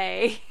the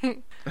way, we're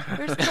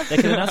just gonna They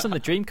could announce on the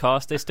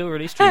Dreamcast. They still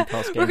release Dreamcast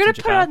games we're gonna in put it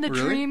Japan. on the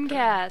Really?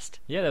 Dreamcast.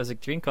 Yeah, there was a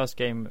Dreamcast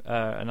game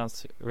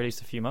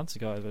released a few months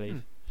ago, I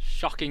believe.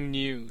 Shocking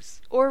news.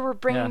 Or we're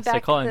bringing Yeah. back So,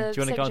 Colin, the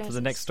do you want to go on Sega to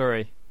the next Genesis.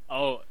 story?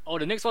 Oh,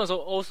 the next one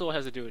also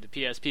has to do with the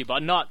PSP,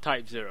 but not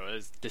Type 0.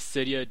 It's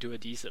Dissidia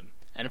Duodecim.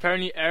 And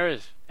apparently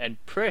Aerith and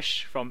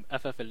Prish from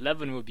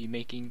FF11 will be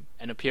making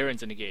an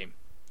appearance in the game.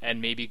 And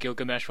maybe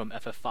Gilgamesh from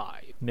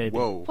FF5. Maybe.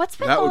 Whoa, What's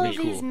with that all would of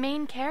be these cool.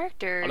 main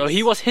characters? Although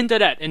he was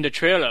hinted at in the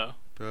trailer.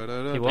 He At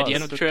was. the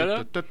end of the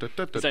trailer,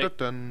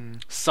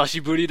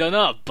 Sashiburi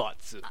dana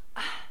Batsu.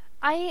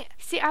 I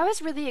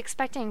was really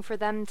expecting for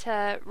them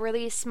to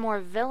release more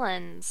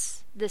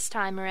villains this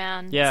time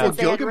around. Yeah. Since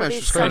Well, they had Gilgamesh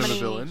released is so kind of a many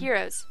villain.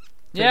 heroes.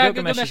 Yeah,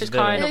 Gilgamesh Gilgamesh is is a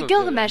villain. kind of a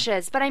Gilgamesh villain.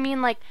 is, but I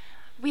mean, like,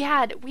 we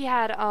had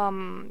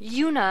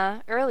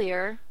Yuna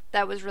earlier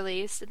that was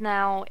released.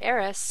 Now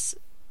Eris,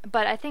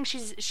 but I think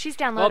she's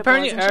downloadable. Well,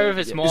 apparently isn't she? Aerith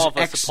is more Is of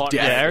a X support.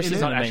 Death character. in She's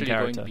it? not The main actually going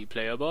character. to be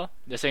playable.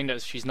 They're saying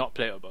that she's not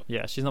playable.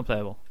 Yeah, she's not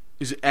playable.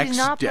 Is X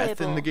not Death in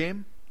playable. the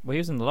game? Well, he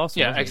was in the last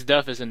Yeah, one. wasn't X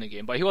Death is in the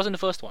game, but he wasn't the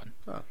first one.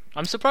 Oh.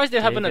 I'm surprised they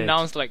haven't David.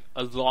 announced like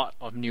a lot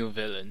of new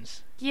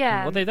villains. he?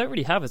 Yeah. Well, they don't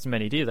really have as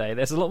many, do they?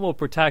 There's a lot more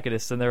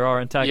protagonists than there are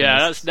Yeah,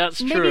 antagonists. that's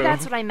true. Maybe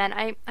that's what I meant.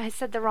 I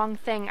said the wrong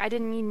thing. I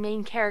didn't mean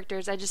main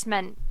characters. I just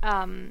meant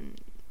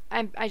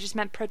I just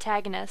meant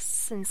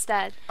protagonists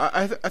instead.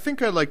 I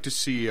think I'd like to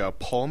see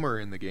Palmer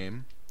in the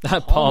game.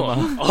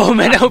 Palmer. Oh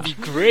man, that would be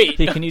great.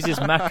 He can use his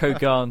Mako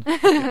gun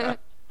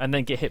and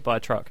then get hit by a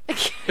truck.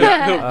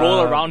 He'll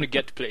roll around to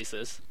get to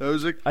places. That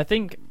was like I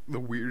think the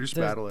weirdest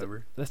There's- battle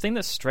ever. the thing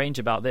that's strange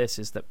about this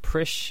is that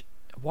Prish.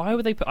 Why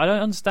would they put? I don't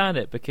understand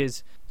it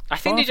because I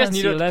think Final they just Fantasy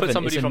needed to put 11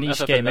 somebody is a from niche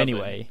FF11. game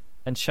anyway,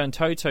 and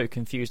Shantoto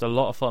confused a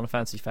lot of Final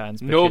Fantasy fans.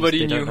 Because Nobody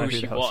they knew don't know who who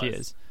she the hell she was.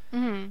 is.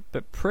 Mm-hmm.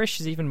 But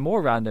Prish is even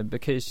more random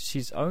because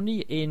she's only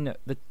in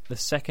the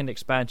second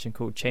expansion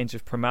called Chains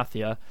of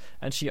Promathia,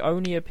 and she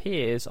only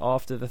appears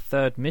after the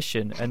third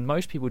mission, and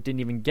most people didn't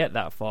even get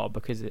that far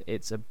because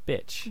it's a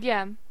bitch.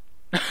 Yeah.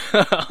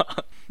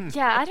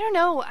 Yeah, I don't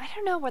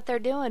know what they're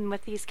doing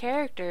with these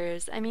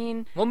characters. I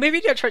mean, Well, maybe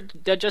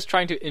they're just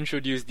trying to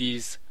introduce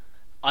these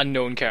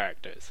unknown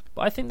characters.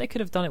 But I think they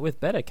could have done it with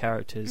better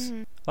characters.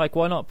 Mm-hmm. Like,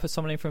 why not put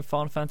someone in from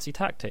Final Fantasy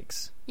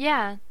Tactics?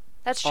 yeah,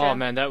 that's true. Oh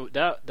man,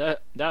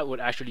 that would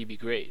actually be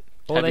great.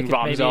 Or they Having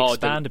could maybe Ramza or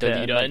expand a the bit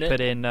and leader like, in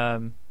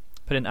it.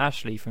 put in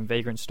Ashley from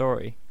Vagrant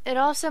Story. It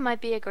also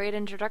might be a great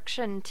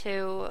introduction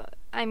to.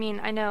 I mean,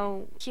 I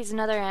know he's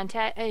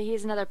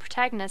another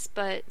protagonist,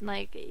 but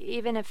like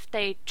even if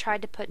they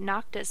tried to put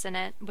Noctis in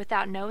it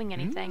without knowing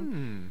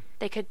anything,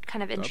 they could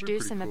kind of That'd be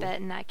introduce pretty him cool. a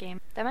bit in that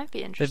game. That might be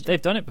They've interesting.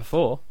 done it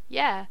before.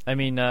 Yeah. I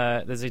mean,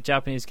 there's a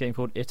Japanese game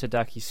called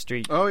Itadaki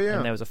Street. Oh, yeah.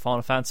 And there was a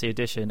Final Fantasy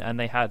edition, and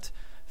they had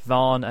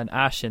Vaughn and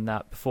Ash in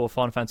that before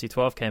Final Fantasy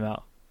 12 came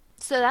out.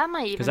 So that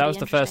might even Because that be was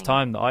the first interesting.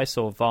 time that I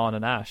saw Vaughn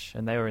and Ash,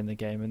 and they were in the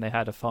game, and they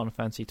had a Final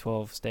Fantasy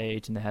 12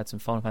 stage, and they had some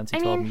Final Fantasy I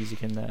 12 mean-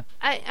 music in there.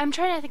 I'm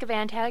trying to think of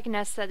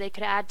antagonists that they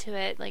could add to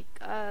it. Like,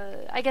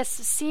 I guess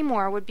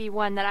Seymour would be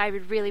one that I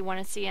would really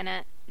want to see in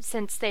it,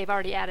 since they've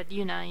already added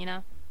Yuna. You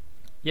know.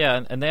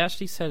 Yeah, and they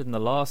actually said in the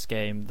last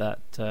game that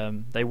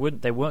they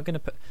weren't going to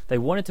put. They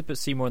wanted to put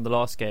Seymour in the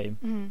last game,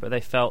 Mm-hmm. but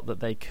they felt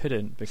that they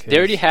couldn't because They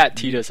already had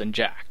Tidus and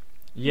Jack.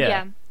 Yeah,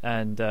 Yeah.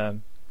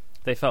 and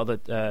they felt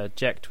that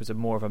Jecht was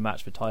more of a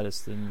match for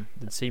Tidus than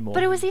Seymour.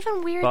 But it was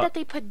even weird But- that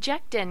they put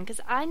Jecht in,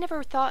 because I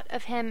never thought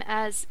of him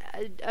as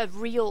a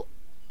real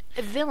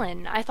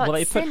villain. I thought Well,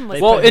 they put- Sin they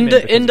was. Well, put him in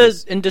the in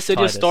because in the it's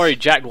Dissidia Tidus. story,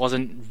 Jack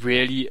wasn't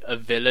really a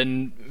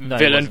villain. No,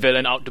 he wasn't.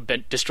 Villain out to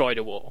destroy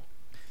the world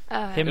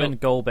Him Yeah. and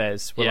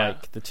Golbez were Yeah.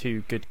 like the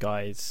two good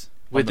guys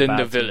on within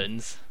the bad team.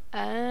 villains.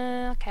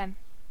 Okay.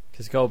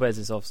 Because Golbez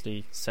is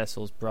obviously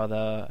Cecil's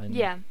brother, and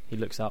Yeah. he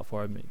looks out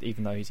for him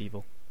even though he's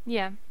evil.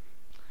 Yeah.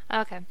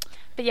 Okay.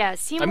 But yeah,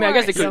 Seymour. I mean, I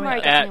guess they could Seymour, I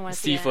add definitely want to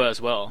see Sifa it.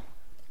 as well.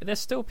 But there's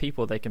still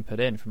people they can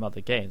put in from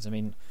other games. I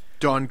mean,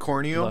 Don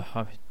Corneo.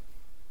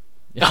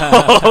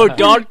 Oh,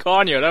 Don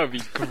Corneo, that would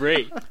be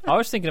great. I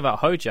was thinking about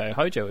Hojo.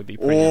 Hojo would be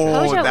pretty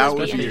Oh, interesting. Hojo that would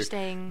would be be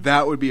interesting.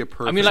 that would be a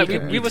perfect. I mean, like we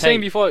game. were take-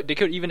 saying before, they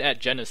could even add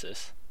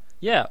Genesis.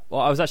 Yeah,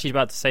 well, I was actually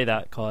about to say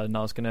that, Colin, and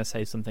I was going to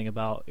say something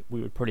about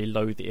we would probably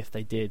loathe it if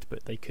they did,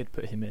 but they could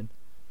put him in.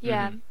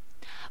 Yeah.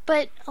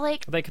 But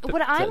like, They could put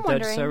what I'm Dirge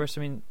wondering Cerberus,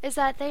 I mean, is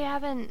that they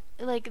haven't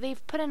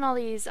they've put in all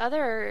these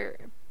other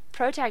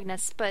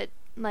protagonists, but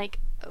like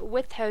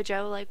with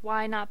Hojo, like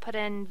why not put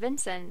in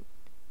Vincent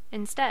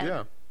instead?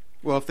 Yeah.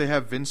 Well, if they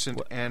have Vincent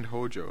and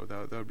Hojo,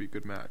 that would be a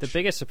good match. the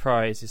biggest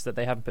surprise is that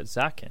they haven't put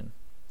Zack in.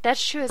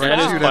 That's true as That is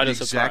He well. would quite have a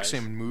the exact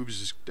surprise. same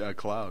moves as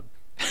Cloud.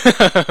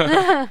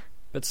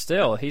 But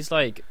still, he's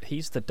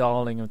the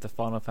darling of the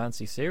Final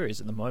Fantasy series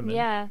at the moment.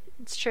 Yeah,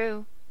 it's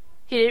true.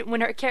 He didn't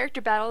win our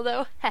character battle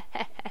though.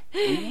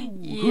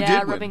 Who did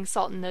win? Rubbing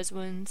salt in those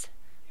wounds.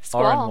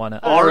 Auron won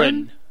it.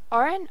 Auron.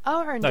 Auron?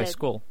 Oh, Auron No, did.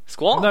 Squall.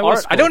 Squall? No, it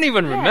was I don't Squall.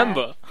 even Yeah.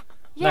 remember.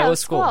 Yeah, No, it was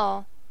Squall.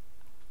 Squall.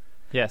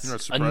 Yes. Not A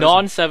surprising.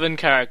 non-7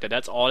 character,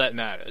 that's all that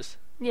matters.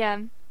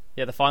 Yeah.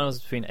 Yeah, the finals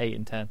between 8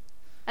 and 10.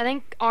 I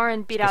think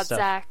Auron beat Good out stuff.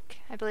 Zack.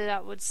 I believe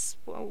that was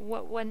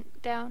what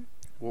went down.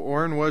 Well,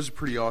 Orin was a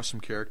pretty awesome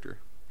character.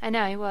 I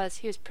know he was.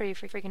 He was pretty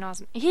freaking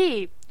awesome.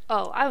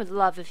 I would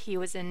love if he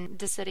was in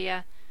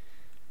Dissidia.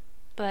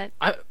 But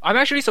I'm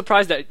actually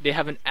surprised that they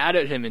haven't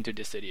added him into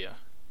Dissidia.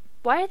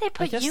 why did they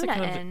put guess they Yuna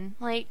kind of- in?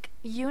 Like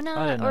I Yuna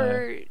don't know.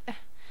 or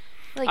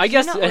like I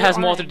guess Yuna it or has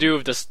more to Auron? do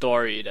with the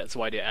story. That's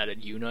why they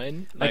added Yuna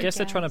in. I Like, guess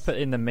they're trying to guess. put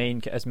in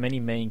the as many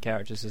main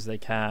characters as they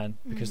can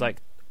because Mm-hmm.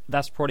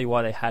 that's probably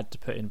why they had to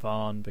put in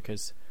Vaughn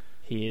because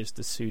he is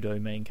the pseudo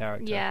main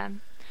character. Yeah.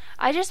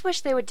 I just wish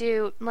they would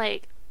do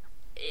like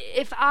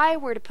if I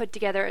were to put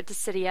together a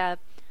Dissidia,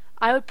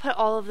 I would put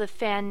all of the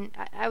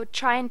I would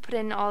try and put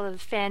in all of the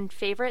fan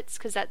favorites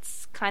because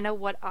that's kind of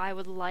what I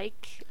would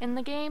like in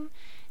the game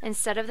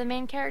instead of the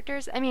main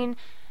characters. I mean,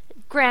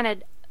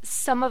 granted,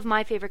 some of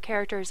my favorite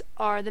characters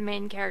are the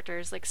main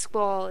characters. Like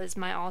Squall is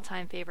my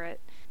all-time favorite.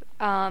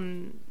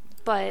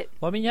 But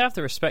Well, I mean, you have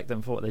to respect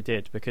them for what they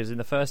did because in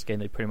the first game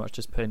they pretty much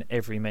just put in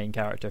every main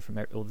character from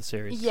all the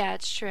series. yeah,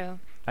 it's true.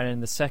 And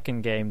in the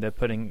second game they're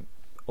putting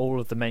all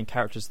of the main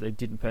characters that they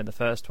didn't put in the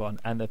first one,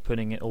 and they're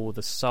putting in all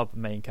the sub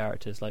main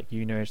characters. Like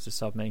Yuna is the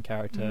sub main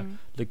character. Mhm.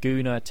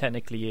 Laguna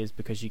technically is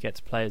because you get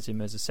to play as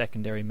him as a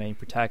secondary main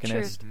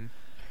protagonist. Mhm.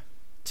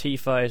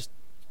 Tifa is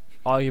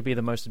arguably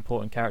the most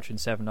important character in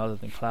 7 other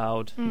than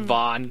Cloud. Mm.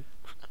 Vaughn.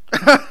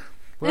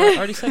 Well, I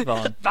already said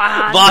Vaughn.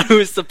 Vaughn, who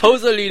is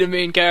supposedly the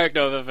main character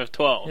of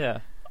FF12. Yeah.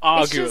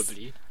 It's just-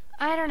 Arguably.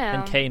 I don't know.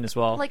 And Kane as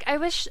well. Like I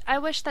wish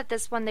that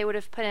this one they would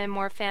have put in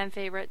more fan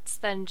favorites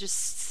than just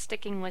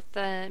sticking with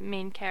the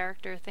main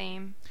character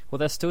theme. Well,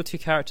 there's still 2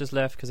 characters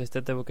left because they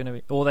said they were going to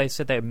be, or they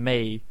said they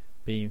may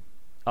be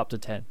up to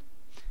 10.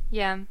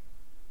 Yeah.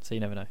 So you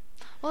never know.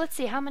 Well, let's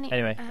see how many.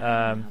 Anyway, I don't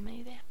know how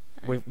many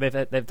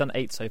They've done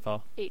 8 so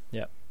far. 8.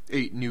 Yep.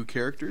 8 new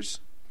characters.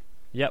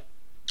 Yep.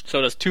 So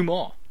there's 2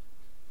 more.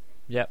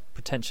 Yep.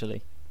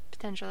 Potentially.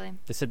 Potentially.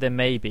 They said there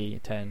may be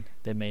 10.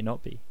 There may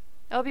not be.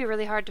 It would be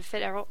really hard to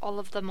fit all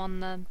of them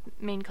on the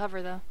main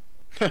cover, though.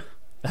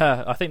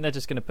 I think they're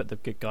just going to put the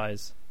good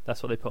guys.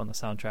 That's what they put on the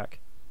soundtrack.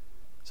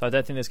 So I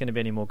don't think there's going to be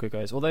any more good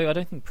guys. Although I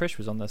don't think Prish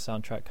was on the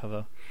soundtrack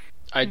cover.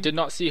 I did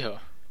not see her.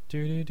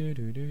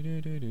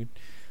 Do-do-do-do-do-do-do.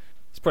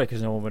 It's probably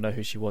because no one would know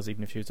who she was,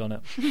 even if she was on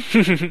it.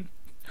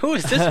 Who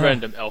is this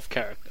random elf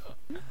character?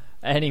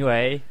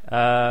 Anyway,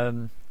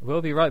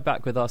 we'll be right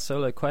back with our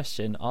solo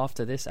question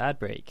after this ad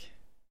break.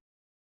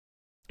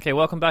 Okay,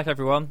 welcome back,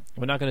 everyone.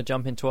 We're now going to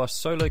jump into our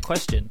solo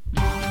question.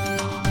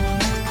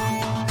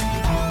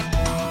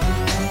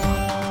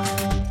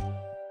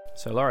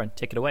 So, Lauren,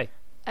 take it away.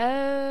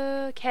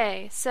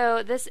 Okay,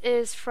 so this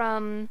is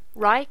from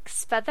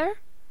Reichsfeather.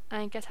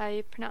 I guess how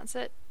you pronounce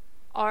it.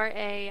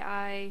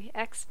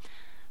 Raix.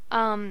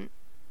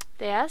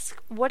 They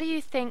ask, what do you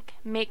think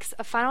makes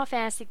a Final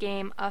Fantasy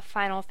game a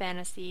Final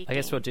Fantasy I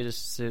guess game? we'll do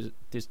this.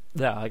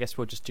 I guess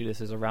we'll just do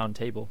this as a round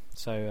table.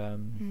 So,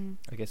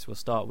 I guess we'll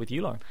start with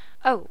you, Lauren.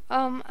 Oh,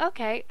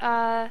 okay.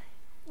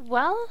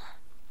 Well,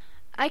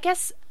 I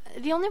guess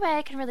the only way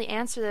I can really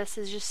answer this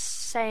is just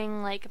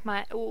saying like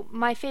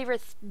my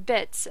favorite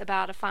bits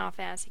about a Final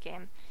Fantasy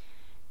game,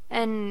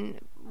 and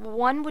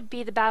one would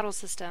be the battle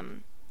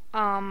system.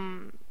 I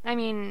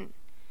mean,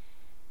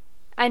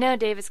 I know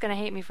Dave is going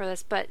to hate me for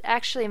this, but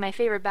actually my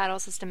favorite battle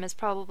system is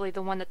probably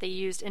the one that they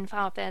used in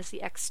Final Fantasy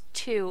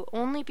X2,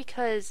 only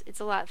because it's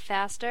a lot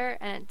faster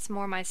and it's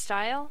more my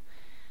style.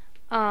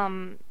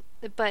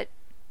 But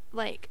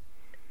like,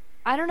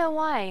 I don't know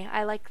why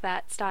I like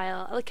that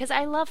style, because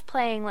I love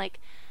playing like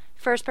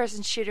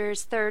first-person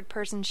shooters,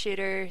 third-person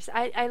shooters.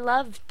 I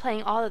love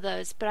playing all of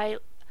those, but I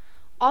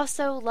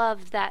also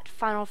love that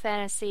Final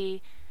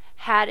Fantasy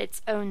had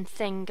its own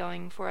thing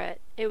going for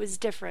it. It was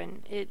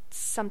different. It's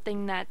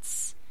something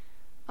that's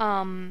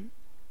a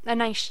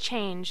nice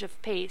change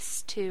of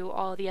pace to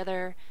all the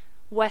other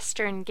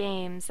Western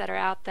games that are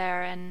out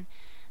there, and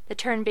the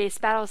turn-based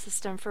battle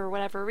system, for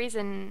whatever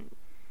reason,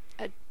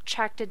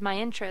 attracted my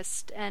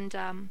interest. And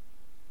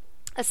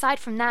aside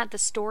from that, the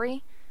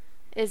story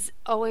is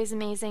always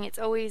amazing. It's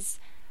always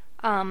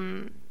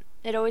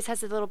it always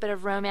has a little bit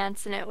of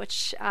romance in it,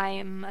 which I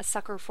am a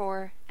sucker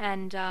for,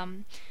 and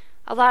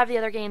a lot of the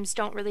other games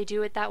don't really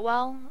do it that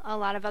well. A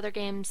lot of other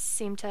games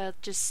seem to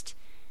just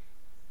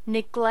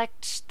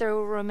neglect the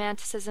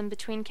romanticism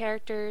between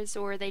characters,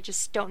 or they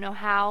just don't know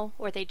how,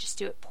 or they just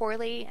do it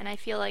poorly, and I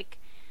feel like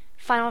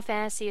Final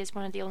Fantasy is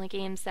one of the only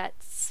games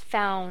that's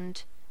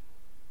found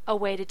a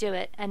way to do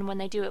it, and when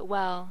they do it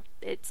well,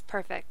 it's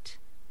perfect.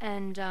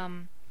 And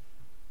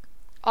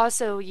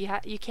also,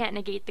 you can't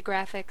negate the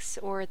graphics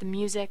or the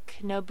music.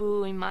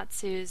 Nobuo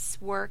Uematsu's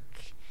work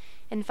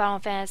in Final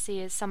Fantasy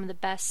is some of the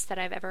best that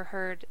I've ever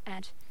heard.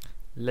 And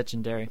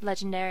Legendary.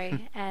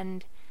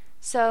 And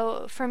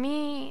so for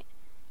me,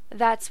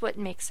 that's what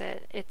makes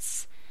it.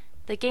 It's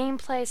the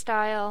gameplay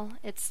style,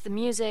 it's the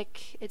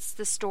music, it's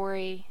the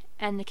story,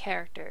 and the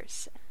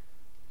characters.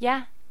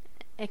 Yeah,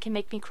 it can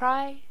make me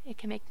cry, it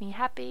can make me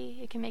happy,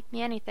 it can make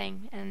me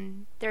anything,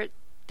 and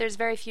there's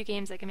very few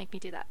games that can make me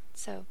do that.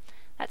 So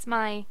that's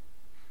my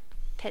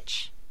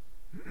pitch.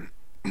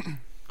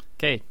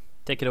 Okay,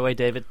 take it away,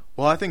 David.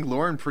 Well, I think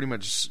Lauren pretty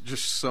much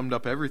just summed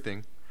up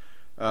everything.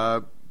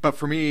 But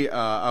for me,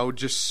 I would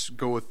just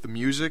go with the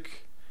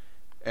music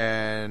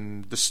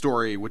and the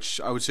story, which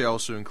I would say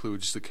also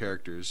includes the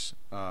characters.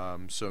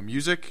 So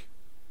music,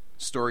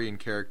 story, and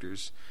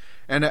characters.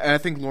 And I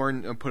think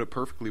Lauren put it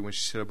perfectly when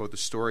she said about the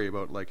story,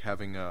 about like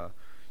having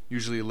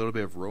usually a little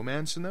bit of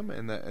romance in them,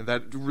 and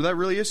that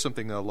really is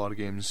something that a lot of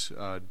games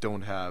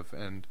don't have.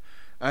 And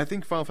I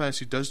think Final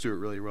Fantasy does do it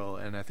really well,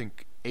 and I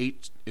think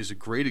 8 is a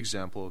great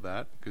example of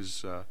that,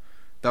 because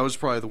that was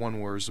probably the one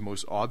where it was the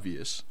most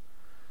obvious.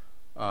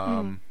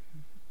 And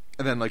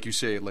then, like you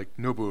say, like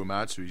Nobuo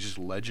Uematsu, he's just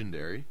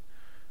legendary.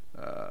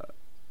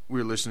 We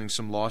were listening to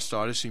some Lost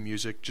Odyssey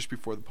music just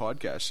before the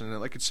podcast, and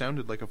it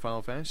sounded like a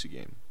Final Fantasy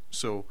game.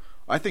 So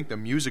I think the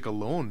music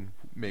alone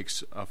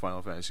makes a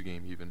Final Fantasy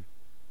game even.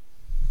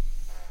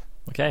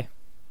 Okay,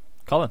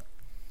 Colin.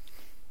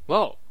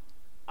 Well,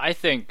 I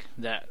think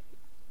that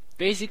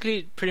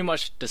basically pretty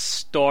much the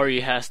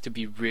story has to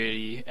be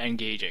really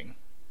engaging.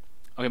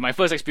 Okay, my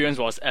first experience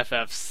was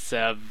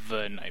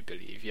FF7, I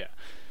believe, yeah.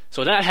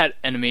 So that had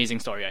an amazing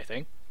story, I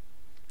think.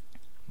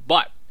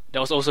 But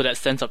there was also that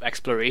sense of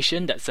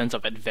exploration, that sense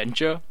of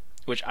adventure,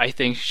 which I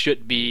think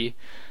should be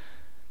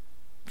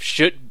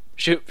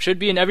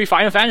in every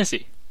Final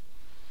Fantasy.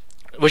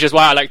 Which is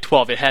why I like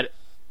 12. It had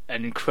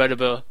an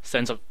incredible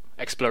sense of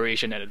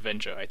exploration and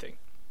adventure, I think.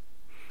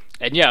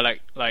 And yeah,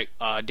 like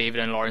David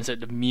and Lauren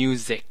said, the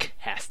music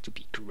has to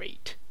be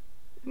great.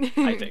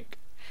 I think.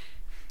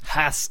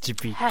 Has to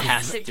be.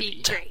 Has to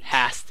be great.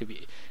 Has to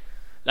be.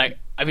 Like,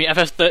 I mean,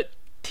 FF13,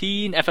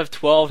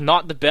 FF12,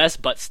 not the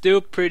best, but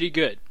still pretty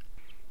good.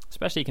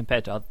 Especially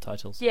compared to other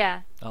titles.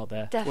 Yeah. Out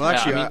there. Definitely. Well,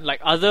 actually, I mean,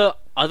 like other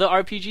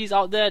RPGs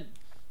out there,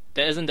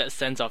 there isn't that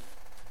sense of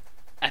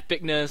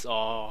epicness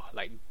or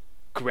like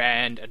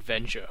grand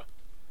adventure,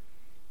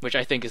 which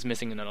I think is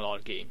missing in a lot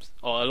of games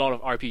or a lot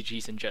of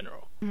RPGs in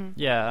general.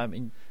 Yeah, I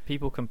mean,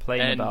 people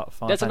complain And about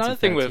Final that's Fantasy another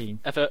thing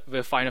 13.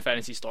 with Final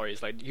Fantasy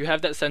stories. Like, you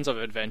have that sense of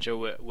adventure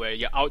where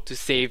you're out to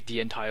save the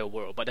entire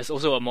world, but there's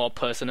also a more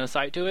personal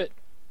side to it.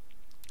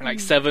 Like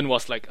 7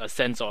 was like a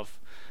sense of,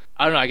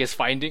 I don't know, I guess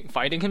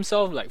finding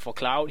himself. Like for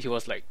Cloud, he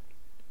was like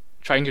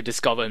trying to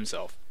discover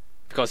himself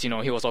because, you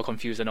know, he was all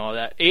confused and all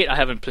that. 8 I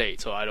haven't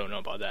played, so I don't know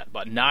about that.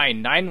 But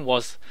 9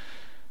 was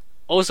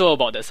also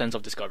about that sense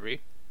of discovery,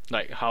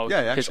 like how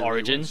his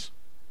origins,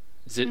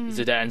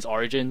 Zidane's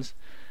origins.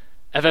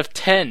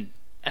 FF10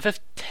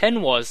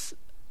 was,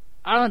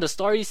 I don't know, the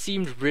story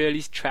seemed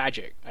really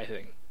tragic, I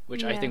think,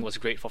 which I think was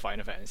great for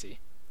Final Fantasy.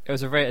 It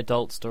was a very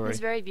adult story. It's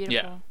very beautiful.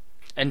 Yeah.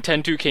 And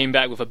 10-2 came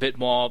back with a bit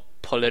more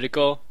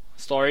political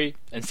story,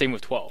 and same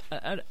with 12.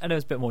 And it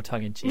was a bit more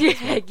tongue-in-cheek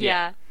as well.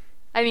 Yeah.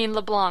 I mean,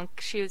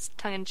 LeBlanc, she was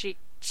tongue-in-cheek.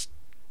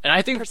 And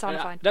I think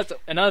Personified. that's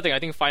another thing. I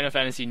think Final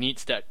Fantasy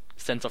needs that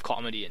sense of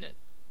comedy in it.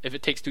 If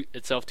it takes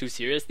itself too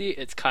seriously,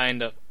 it's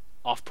kind of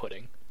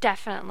off-putting.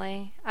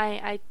 Definitely.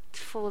 I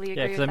fully agree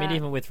Yeah, with because I mean, that.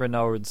 even with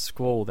Renault and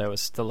Squall, there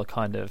was still a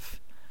kind of...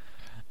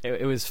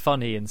 It was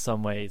funny in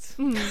some ways.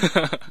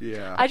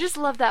 Yeah. I just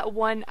love that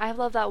one. I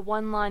love that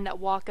one line that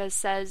Waka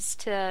says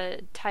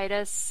to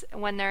Titus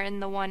when they're in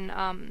the one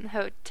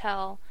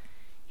hotel.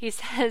 He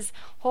says,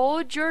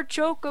 "Hold your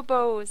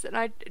chocobos," and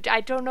I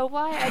don't know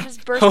why. I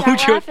just burst out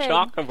Hold your laughing.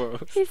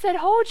 chocobos. He said,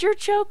 "Hold your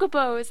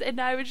chocobos," and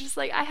I was just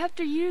like, I have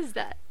to use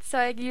that. So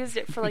I used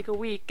it for like a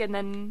week, and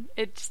then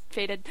it just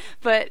faded.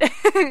 But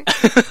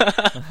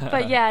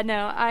but yeah,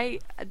 no,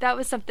 that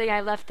was something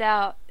I left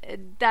out.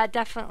 That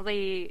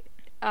definitely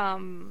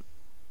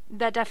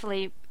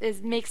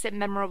makes it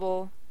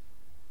memorable.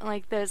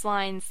 Like those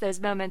lines,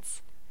 those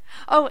moments.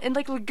 Oh, and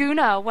like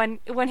Laguna, when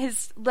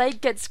his leg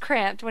gets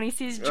cramped when he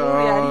sees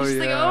Julia, and he's just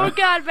like, "Oh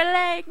God, my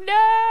leg,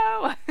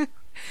 no!"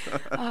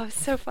 Oh,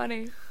 so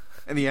funny.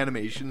 And the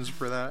animations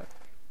for that.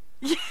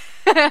 Yeah.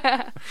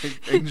 I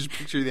can just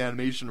picture the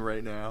animation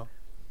right now.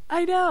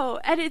 I know,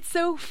 and it's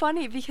so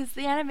funny because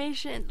the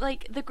animation,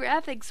 like the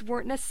graphics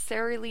weren't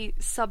necessarily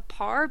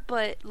subpar,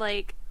 but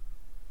like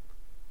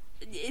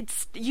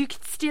you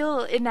could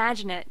still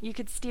imagine it. You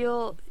could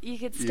still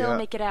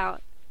make it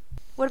out.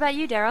 What about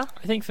you, Daryl?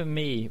 I think for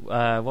me,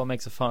 what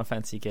makes a Final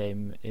Fantasy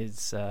game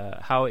is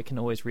how it can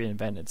always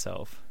reinvent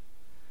itself.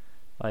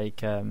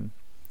 Like,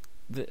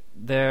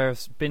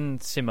 there's been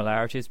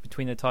similarities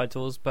between the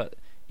titles, but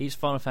each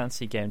Final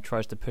Fantasy game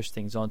tries to push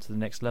things on to the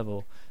next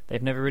level.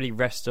 They've never really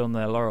rested on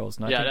their laurels,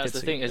 and I think that's it's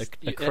the thing.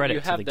 a credit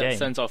you to have the that game.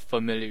 sense of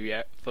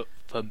familiarity.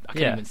 I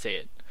can't even say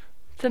it.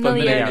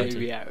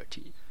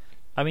 Familiarity.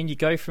 I mean, you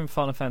go from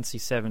Final Fantasy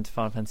 7 to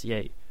Final Fantasy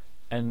 8,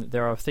 and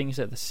there are things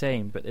that are the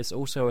same, but it's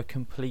also a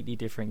completely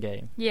different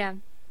game. Yeah.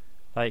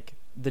 Like,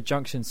 the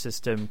junction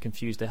system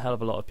confused a hell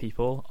of a lot of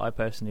people. I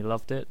personally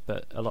loved it,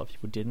 but a lot of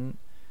people didn't.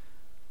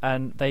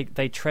 And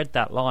they tread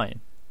that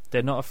line.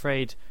 They're not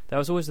afraid. That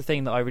was always the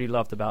thing that I really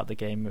loved about the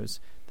game, was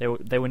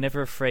they were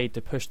never afraid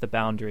to push the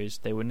boundaries.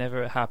 They were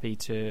never happy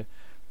to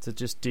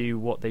just do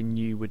what they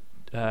knew would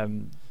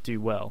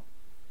do well.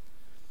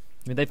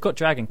 I mean, they've got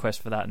Dragon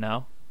Quest for that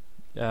now.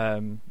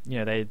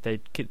 They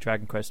keep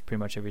Dragon Quest pretty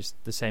much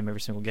the same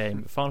every single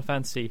game. But Final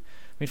Fantasy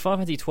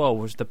 12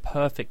 was the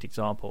perfect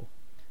example.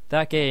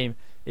 That game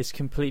is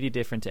completely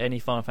different to any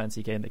Final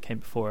Fantasy game that came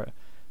before it.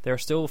 There are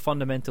still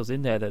fundamentals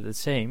in there that are the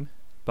same,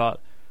 but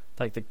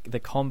like the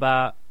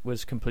combat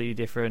was completely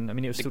different. I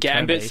mean, it was The still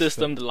Gambit turn-based,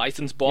 system, the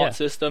license bot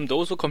system,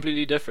 those were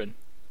completely different.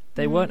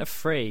 they weren't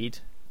afraid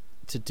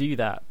to do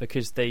that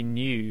because they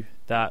knew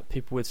that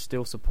people would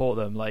still support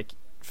them. Like,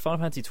 Final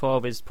Fantasy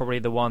 12 is probably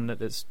the one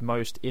that's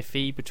most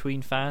iffy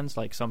between fans.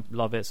 Like, some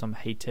love it, some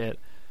hate it,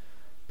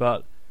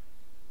 but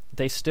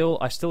I still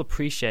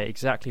appreciate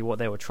exactly what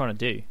they were trying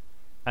to do.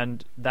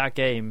 And that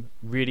game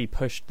really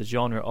pushed the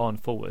genre on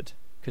forward,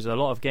 because a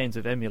lot of games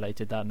have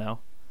emulated that now.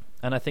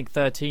 And I think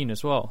 13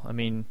 as well. I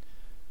mean,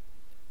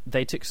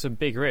 they took some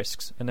big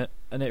risks, and it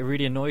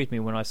really annoyed me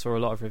when I saw a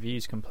lot of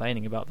reviews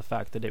complaining about the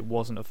fact that it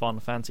wasn't a Final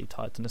Fantasy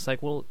title. And it's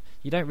like, well,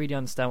 you don't really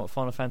understand what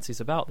Final Fantasy is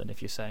about then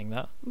if you're saying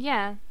that.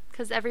 Yeah,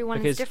 because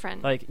everyone is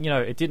different. Like,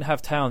 it didn't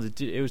have towns,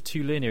 it was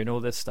too linear and all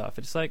this stuff.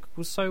 It's like,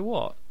 well, so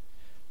what?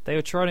 They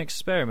were trying to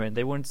experiment.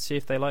 They wanted to see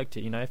if they liked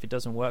it. If it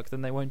doesn't work,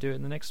 then they won't do it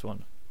in the next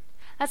one.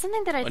 That's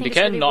something that I And think they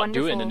is can really not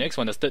wonderful. do it in the next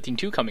one. There's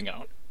 13.2 coming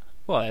out.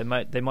 Well,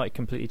 they might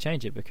completely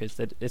change it because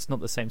it's not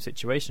the same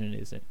situation,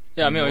 is it?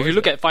 Yeah, I mean, if you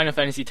look at Final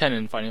Fantasy X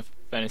and Final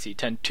Fantasy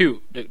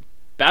X-2, the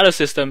battle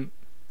system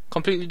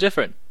completely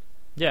different.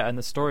 Yeah, and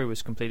the story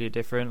was completely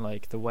different,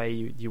 like the way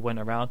you went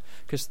around.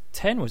 Because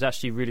 10 was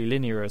actually really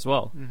linear as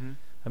well. Mm-hmm.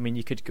 I mean,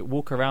 you could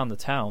walk around the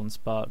towns,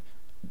 but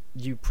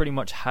you pretty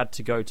much had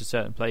to go to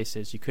certain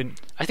places. You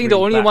couldn't. I think really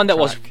the only one that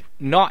was backtrack.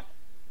 not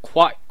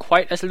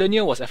quite as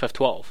linear was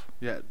FF12.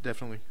 Yeah,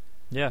 definitely.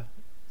 Yeah,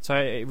 so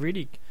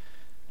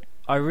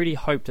I really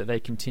hope that they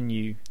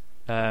continue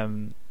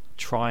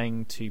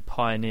trying to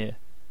pioneer,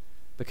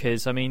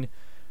 because I mean,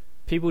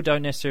 people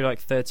don't necessarily like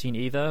 13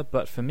 either,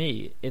 but for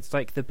me, it's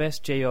like the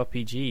best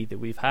JRPG that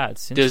we've had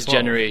since This 12.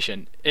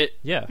 generation. It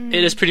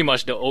is pretty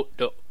much the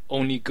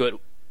only good.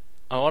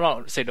 I will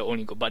not say the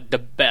only good, but the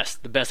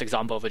best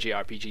example of a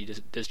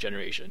JRPG this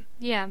generation.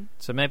 Yeah.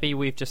 So maybe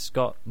we've just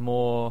got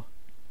more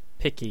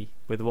picky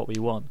with what we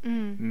want.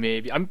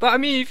 Maybe, but I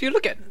mean, if you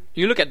look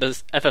at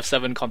this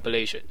FF7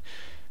 compilation,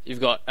 you've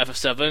got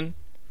FF7,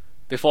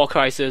 Before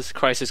Crisis,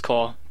 Crisis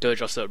Core,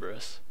 Dirge of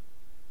Cerberus.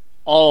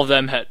 All of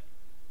them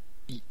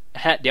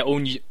had their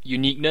own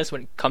uniqueness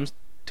when it comes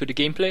to the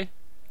gameplay.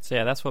 So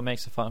yeah, that's what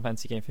makes a Final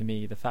Fantasy game for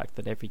me, the fact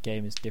that every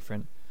game is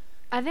different.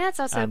 I think that's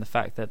also And the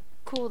fact that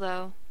cool,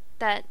 though,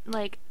 that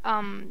like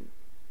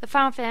the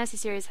Final Fantasy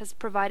series has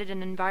provided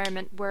an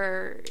environment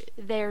where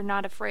they're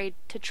not afraid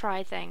to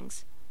try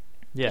things,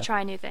 to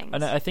try new things.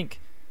 And I think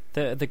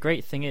the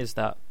great thing is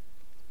that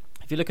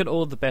if you look at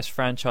all the best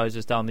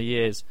franchises down the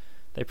years,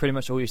 they pretty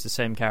much all use the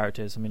same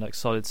characters. I mean, like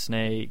Solid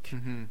Snake,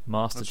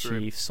 Master That's Chief,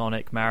 right.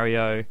 Sonic,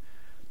 Mario.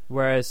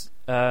 Whereas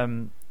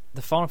the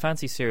Final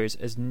Fantasy series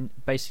has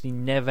basically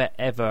never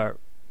ever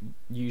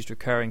used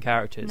recurring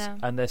characters, No.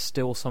 and they're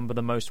still some of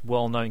the most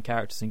well-known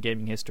characters in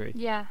gaming history.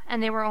 Yeah,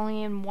 and they were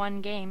only in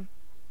one game.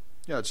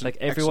 Yeah, it's Like,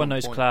 an everyone excellent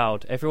knows point.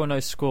 Cloud, everyone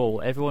knows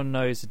Squall, everyone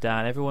knows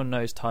Dan, everyone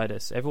knows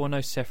Tidus, everyone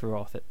knows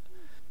Sephiroth.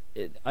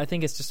 I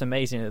think it's just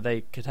amazing that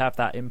they could have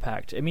that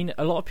impact. I mean,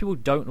 a lot of people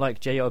don't like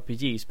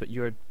JRPGs, but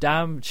you're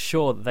damn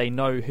sure that they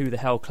know who the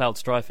hell Cloud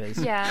Strife is.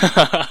 Yeah,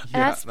 Yeah, and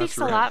that speaks that's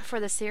a right. lot for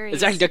the series.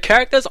 Exactly, the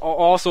characters are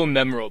also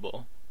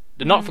memorable.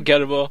 They're not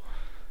forgettable.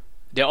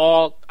 They're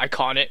all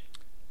iconic.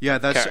 Yeah,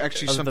 that's Character.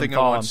 actually Other than something I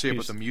want Vaughn, to say about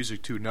who's- the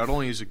music too. Not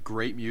only is it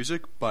great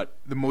music, but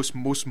the most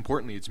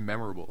importantly, it's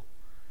memorable,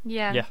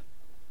 Yeah. Yeah.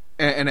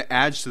 and it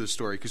adds to the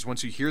story because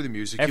once you hear the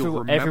music, you'll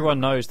remember.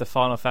 Everyone knows the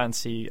Final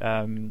Fantasy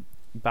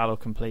Battle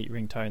Complete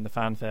ringtone, the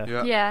fanfare.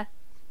 Yeah. Yeah.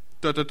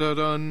 Dun dun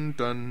dun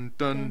dun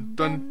dun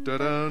dun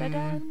dun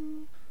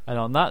dun. And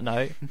on that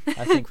note,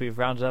 I think we've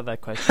rounded up that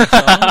question. So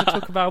I'm going to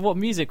talk about what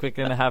music we're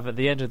going to have at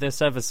the end of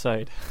this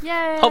episode. Yay!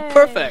 How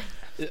perfect!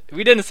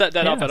 We didn't set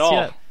that up Yes, at all.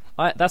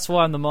 yeah. That's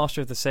why I'm the master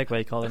of the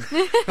segue, Colin.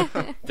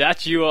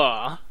 That you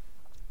are.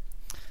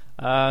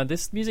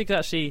 This music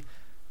actually,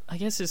 I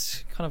guess,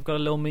 it's kind of got a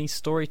little mini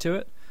story to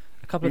it.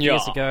 A couple of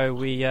years Yeah.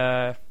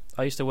 ago,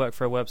 I used to work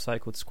for a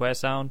website called Square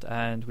Sound,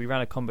 and we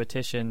ran a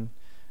competition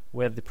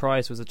where the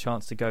prize was a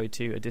chance to go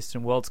to a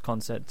Distant Worlds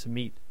concert to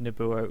meet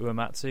Nobuo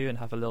Uematsu and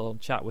have a little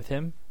chat with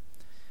him.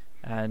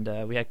 And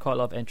we had quite a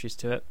lot of entries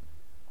to it.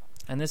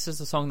 And this is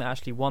the song that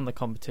actually won the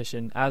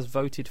competition, as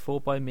voted for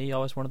by me. I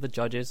was one of the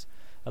judges,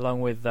 along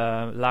with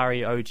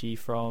Larry Oji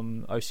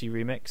from OC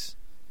Remix.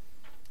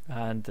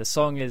 And the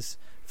song is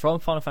from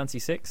Final Fantasy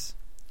VI.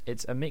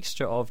 It's a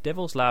mixture of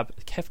Devil's Lab,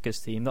 Kefka's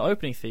theme, the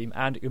opening theme,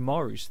 and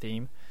Umaru's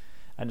theme.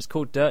 And it's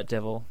called Dirt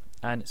Devil,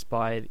 and it's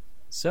by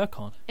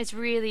Zircon. It's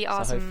really So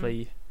awesome.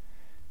 hopefully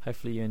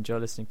hopefully you enjoy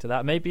listening to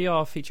that. Maybe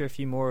I'll feature a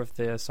few more of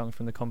the songs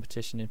from the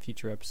competition in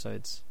future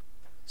episodes.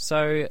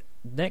 So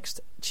next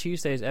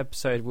Tuesday's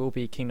episode will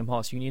be Kingdom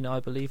Hearts Union, I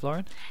believe,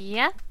 Lauren.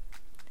 Yeah.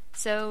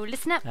 So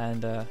listen up.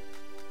 And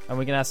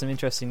we're gonna have some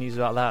interesting news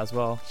about that as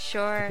well.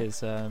 Sure.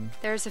 Because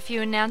there's a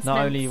few announcements.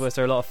 not only was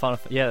there a lot of fun,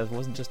 there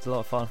wasn't just a lot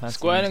of Final Fantasy.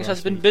 Square news Enix has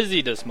last been week.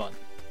 busy this month.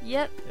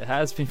 Yep. It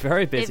has been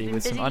very busy been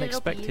with some busy little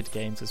unexpected bees.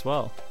 games as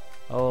well.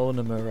 Oh,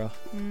 Nomura.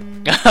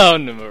 Oh,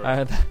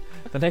 Nomura.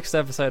 The next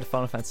episode of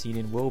Final Fantasy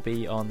Union will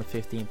be on the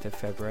 15th of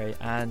February,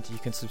 and you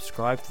can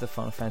subscribe to the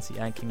Final Fantasy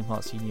and Kingdom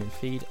Hearts Union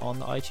feed on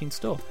the iTunes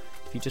Store.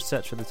 If you just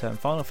search for the term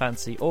Final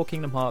Fantasy or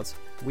Kingdom Hearts,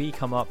 we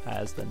come up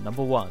as the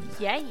number one.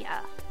 Yeah.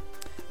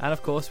 And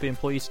of course, we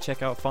implore you to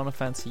check out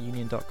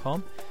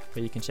FinalFantasyUnion.com,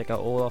 where you can check out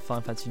all our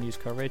Final Fantasy news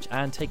coverage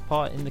and take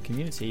part in the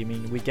community. I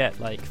mean, we get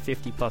like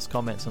 50 plus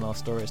comments on our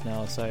stories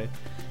now, so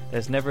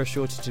there's never a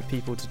shortage of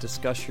people to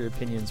discuss your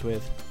opinions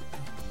with.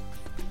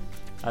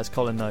 As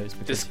Colin knows.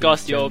 because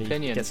Discuss he your generally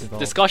opinions. gets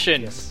involved.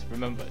 Discussions. Yes.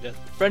 Remember, just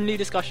friendly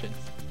discussions.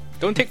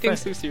 Don't take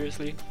things too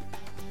seriously.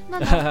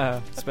 No.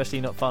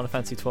 Especially not Final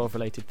Fantasy 12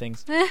 related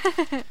things.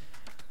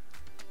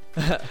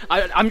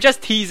 I'm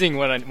just teasing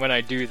when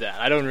I do that.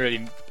 I don't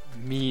really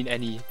mean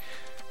any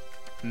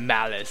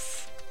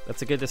malice.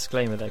 That's a good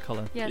disclaimer there,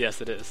 Colin.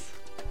 Yes, it is.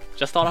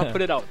 Just thought I'd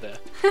put it out there.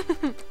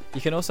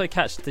 You can also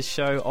catch the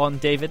show on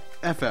David.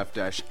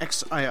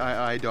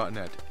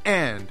 ff-xiii.net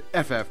and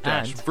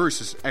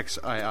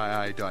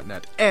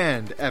ff-versusxiii.net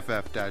and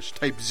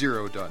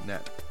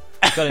ff-type0.net.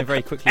 You got in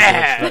very quickly,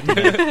 George.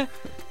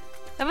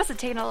 That must have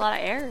taken a lot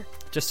of air.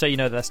 Just so you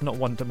know, that's not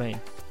one domain.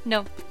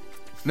 No.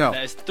 No.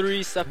 There's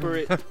 3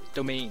 separate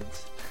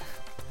domains.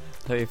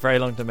 So a very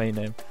long domain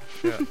name.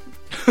 Yeah.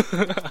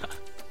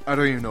 I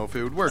don't even know if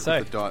it would work So-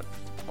 with the dot,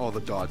 all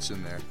the dots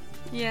in there.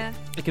 Yeah.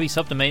 It could be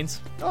subdomains.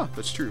 Oh,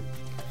 that's true.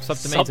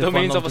 Subdomains,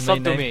 Subdomains of a one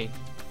long domain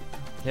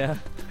subdomain. name.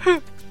 Yeah.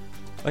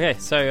 Okay,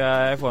 so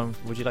everyone,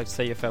 would you like to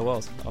say your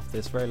farewells after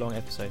this very long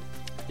episode?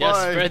 Yes,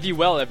 Bye. fare thee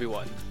well,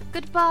 everyone.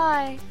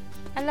 Goodbye.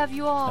 I love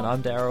you all. And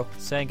I'm Daryl,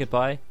 saying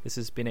goodbye. This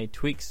has been a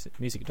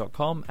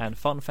TweaksMusic.com and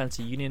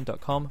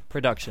FinalFantasyUnion.com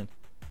production.